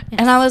 Yes.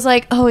 And I was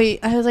like, oh wait.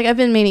 I was like, I've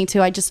been meaning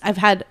to. I've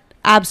had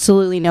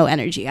absolutely no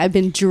energy. I've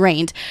been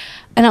drained.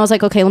 And I was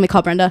like, okay, let me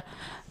call Brenda.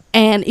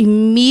 And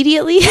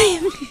immediately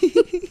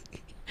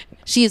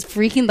she is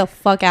freaking the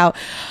fuck out.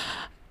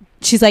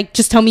 She's like,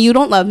 just tell me you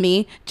don't love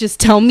me. Just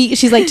tell me.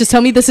 She's like, just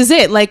tell me this is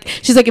it. Like,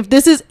 she's like, if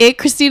this is it,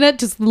 Christina,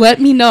 just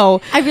let me know.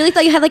 I really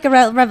thought you had like a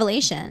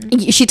revelation.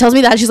 She tells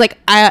me that. She's like,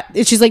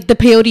 the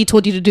peyote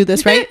told you to do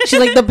this, right? She's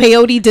like, the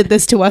peyote did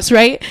this to us,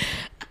 right?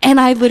 And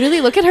I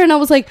literally look at her and I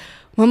was like,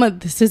 Mama,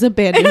 this is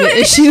abandonment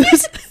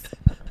issues.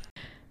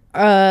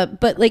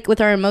 But like with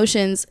our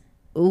emotions,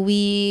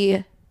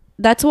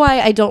 that's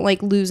why I don't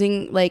like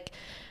losing, like,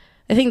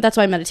 I think that's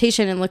why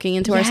meditation and looking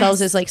into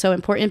ourselves is like so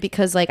important,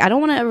 because like I don't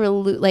want to ever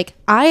like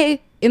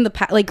in the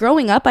past, like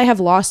growing up, I have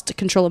lost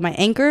control of my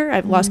anger.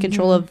 I've lost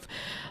control of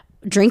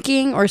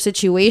drinking or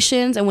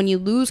situations. And when you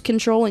lose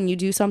control and you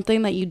do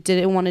something that you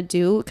didn't want to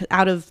do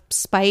out of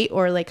spite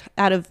or like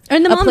out of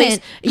in the moment,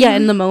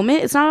 in the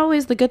moment, it's not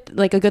always a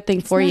good thing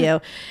for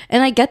you.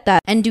 And I get that.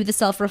 And do the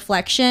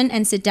self-reflection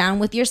and sit down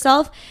with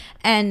yourself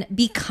and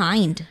be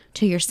kind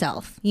to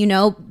yourself. You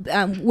know,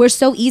 we're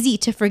so easy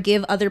to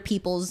forgive other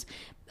people's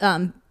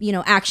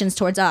actions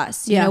towards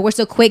us. You know, we're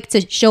so quick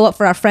to show up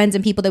for our friends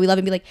and people that we love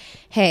and be like,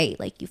 hey,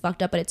 like, you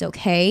fucked up, but it's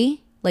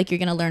okay. Like, you're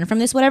going to learn from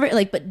this, whatever.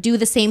 Like, but do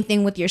the same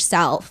thing with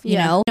yourself, you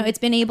know? It's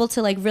been able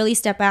to like really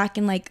step back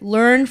and like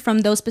learn from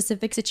those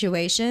specific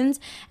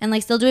situations and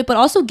like still do it, but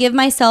also give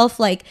myself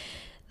like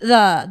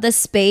the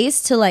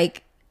space to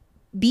like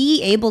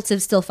be able to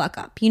still fuck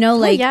up, you know,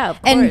 like,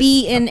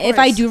 if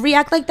I do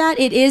react like that,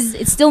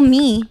 it's still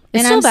me,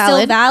 and I'm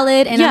still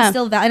valid, and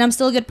I'm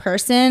still a good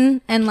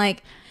person, and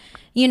like,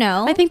 you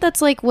know, I think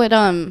that's like what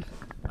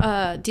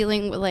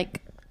dealing with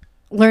like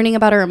learning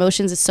about our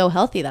emotions is so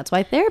healthy. That's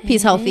why therapy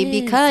is healthy,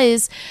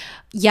 because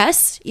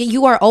yes,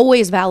 you are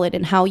always valid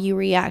in how you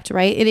react,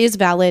 right? It is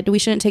valid. We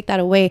shouldn't take that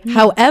away.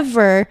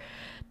 However,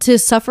 to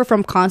suffer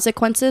from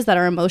consequences that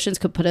our emotions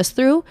could put us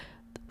through,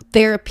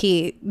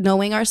 therapy,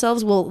 knowing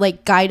ourselves, will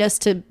like guide us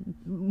to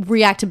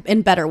react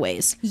in better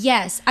ways.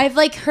 Yes, I've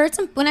like heard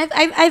when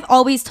I've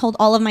always told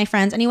all of my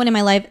friends, anyone in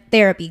my life,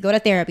 go to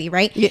therapy,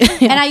 right?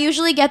 And I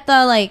usually get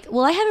the like,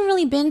 well, I haven't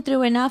really been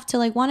through enough to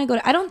like want to go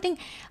to.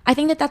 I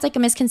think that that's like a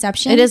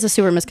misconception. It is a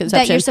super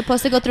misconception that you're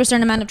supposed to go through a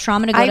certain amount of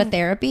trauma to go to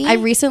therapy. I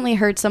recently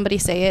heard somebody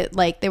say it,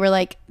 like they were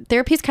like,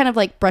 therapy is kind of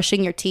like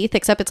brushing your teeth,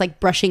 except it's like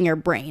brushing your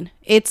brain.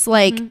 It's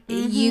like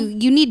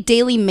you need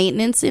daily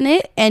maintenance in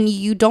it, and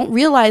you don't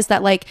realize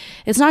that like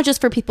it's not just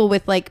for people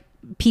with like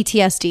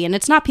PTSD, and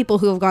it's not people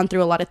who have gone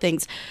through a lot of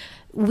things.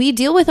 We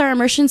deal with our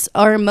emotions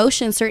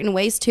certain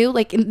ways too.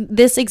 Like in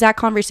this exact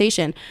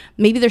conversation,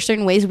 maybe there's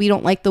certain ways we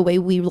don't like the way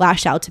we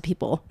lash out to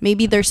people.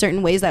 Maybe there's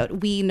certain ways that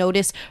we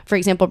notice. For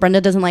example,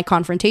 Brenda doesn't like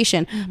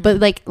confrontation,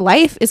 but like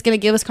life is going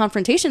to give us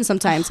confrontation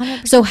sometimes.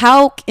 100%. So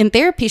how in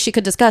therapy she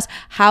could discuss,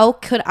 how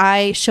could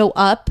I show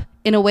up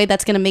in a way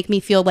that's going to make me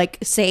feel like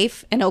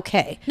safe and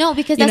okay? No,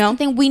 because that's the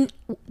thing. We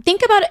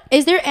think about,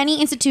 is there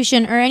any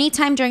institution or any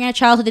time during our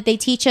childhood that they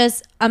teach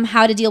us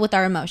how to deal with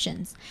our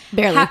emotions?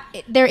 Barely.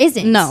 There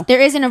isn't. No.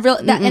 There isn't a real,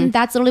 and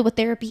that's literally what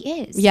therapy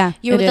is. Yeah,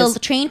 you're with a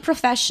trained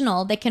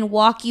professional that can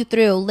walk you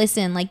through,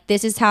 listen, like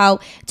this is how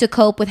to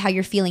cope with how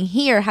you're feeling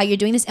here, how you're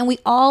doing this. And we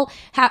all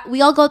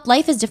go,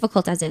 life is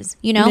difficult as is,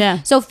 you know?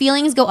 Yeah. So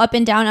feelings go up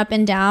and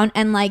down,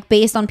 and like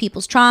based on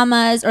people's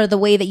traumas or the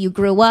way that you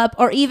grew up,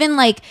 or even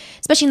like,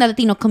 especially in the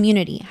Latino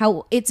community,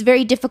 how it's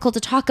very difficult to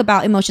talk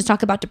about emotions,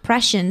 talk about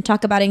depression,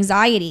 talk about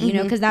anxiety, you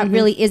know, because that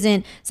really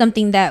isn't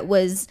something that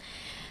was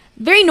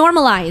very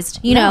normalized,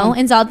 you know,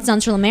 in South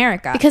Central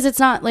America. Because it's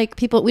not like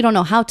we don't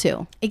know how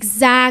to.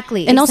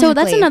 Exactly. And also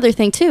that's another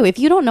thing too. If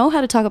you don't know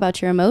how to talk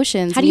about your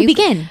emotions, how do you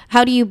begin?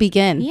 How do you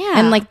begin? Yeah.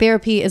 And like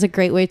therapy is a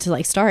great way to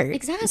like start.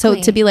 Exactly. So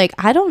to be like,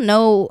 I don't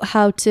know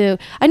how to,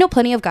 I know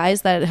plenty of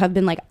guys that have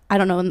been like, I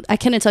don't know, I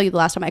can't tell you the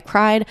last time I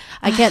cried.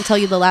 I can't tell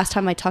you the last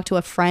time I talked to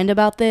a friend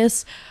about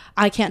this.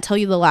 I can't tell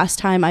you the last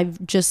time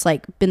I've just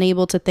like been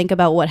able to think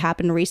about what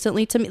happened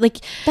recently to me. Like,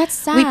 that's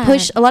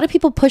sad. A lot of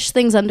people push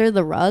things under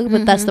the rug,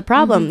 but that's the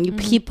problem. You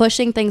keep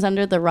pushing things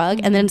under the rug,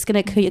 and then it's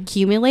going to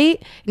accumulate,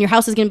 and your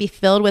house is going to be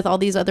filled with all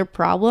these other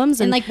problems.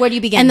 And like, where do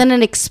you begin? And then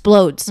it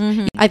explodes.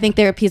 I think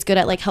therapy is good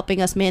at like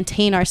helping us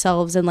maintain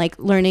ourselves and like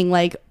learning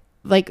in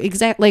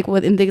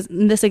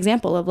this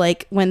example of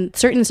like, when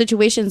certain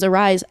situations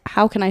arise,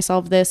 how can I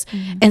solve this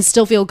and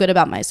still feel good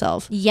about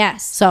myself?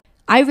 Yes. So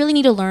I really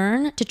need to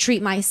learn to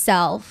treat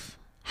myself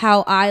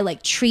how I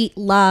like treat,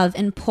 love,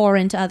 and pour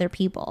into other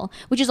people,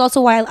 which is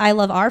also why I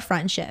love our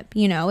friendship.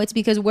 You know, it's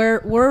because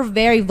we're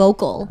very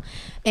vocal,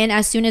 and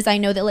as soon as I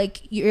know that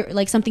like you're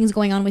like something's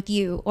going on with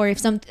you, or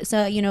if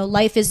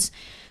life is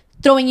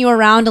throwing you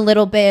around a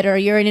little bit, or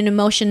you're in an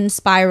emotion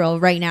spiral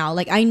right now,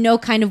 like I know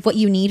kind of what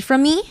you need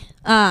from me.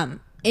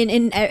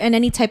 In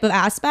any type of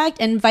aspect,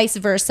 and vice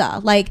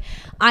versa. Like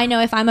I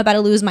know if I'm about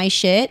to lose my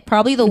shit,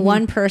 probably the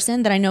one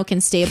person that I know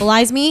can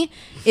stabilize me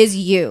is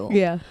you.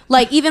 Yeah.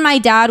 Like even my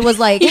dad was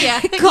like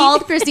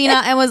called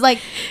Christina and was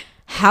like,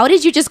 how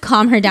did you just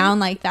calm her down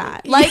like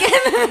that? Like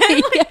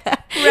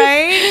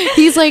right?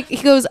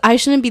 He goes, I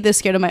shouldn't be this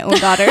scared of my own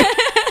daughter.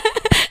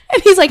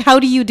 And he's like, how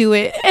do you do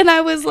it? And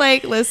I was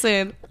like,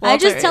 listen, Walter. I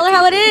just tell her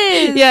how it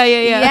is.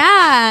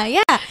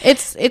 Yeah.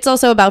 It's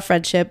also about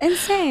friendship. And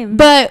same.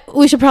 But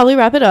we should probably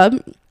wrap it up.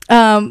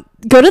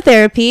 Go to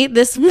therapy.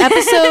 This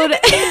episode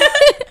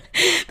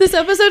this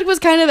episode was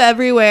kind of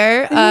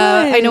everywhere.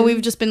 I know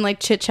we've just been like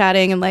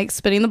chit-chatting and like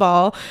spinning the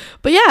ball.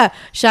 But yeah,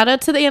 shout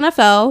out to the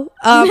NFL.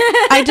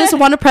 I just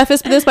want to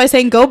preface this by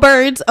saying go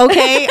Birds,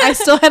 okay? I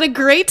still had a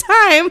great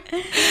time.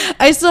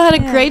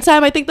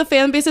 I think the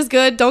fan base is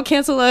good. Don't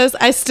cancel us.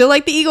 I still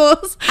like the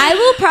Eagles. I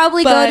will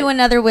probably go to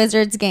another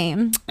Wizards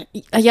game.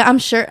 Yeah, I'm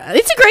sure.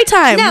 It's a great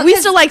time. No, we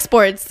still like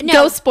sports.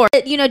 Go sports.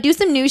 You know, do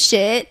some new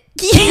shit.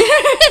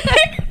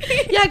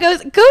 Yeah, go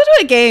to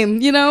a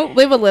game, you know,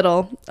 live a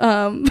little.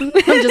 I'm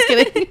just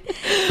kidding.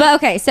 But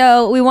okay,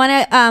 so we want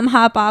to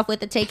hop off with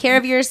the take care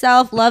of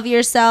yourself, love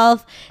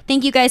yourself.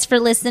 Thank you guys for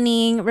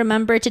listening.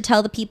 Remember to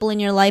tell the people in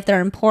your life that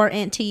are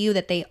important to you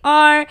that they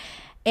are.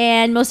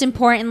 And most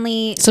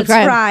importantly,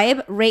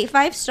 subscribe, rate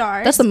 5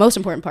 stars. That's the most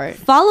important part.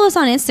 Follow us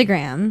on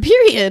Instagram.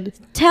 Period.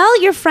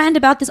 Tell your friend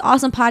about this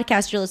awesome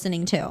podcast you're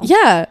listening to.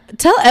 Yeah.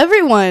 Tell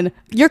everyone.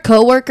 Your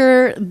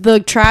coworker,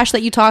 the trash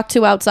that you talk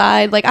to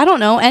outside. Like, I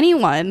don't know,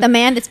 anyone. The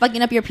man that's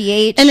fucking up your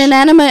pH. An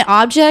inanimate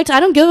object. I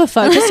don't give a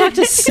fuck. Just talk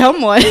to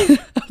someone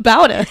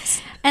about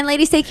us. And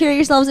ladies, take care of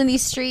yourselves in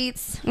these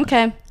streets.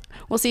 Okay.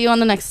 We'll see you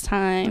on the next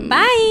time.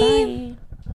 Bye.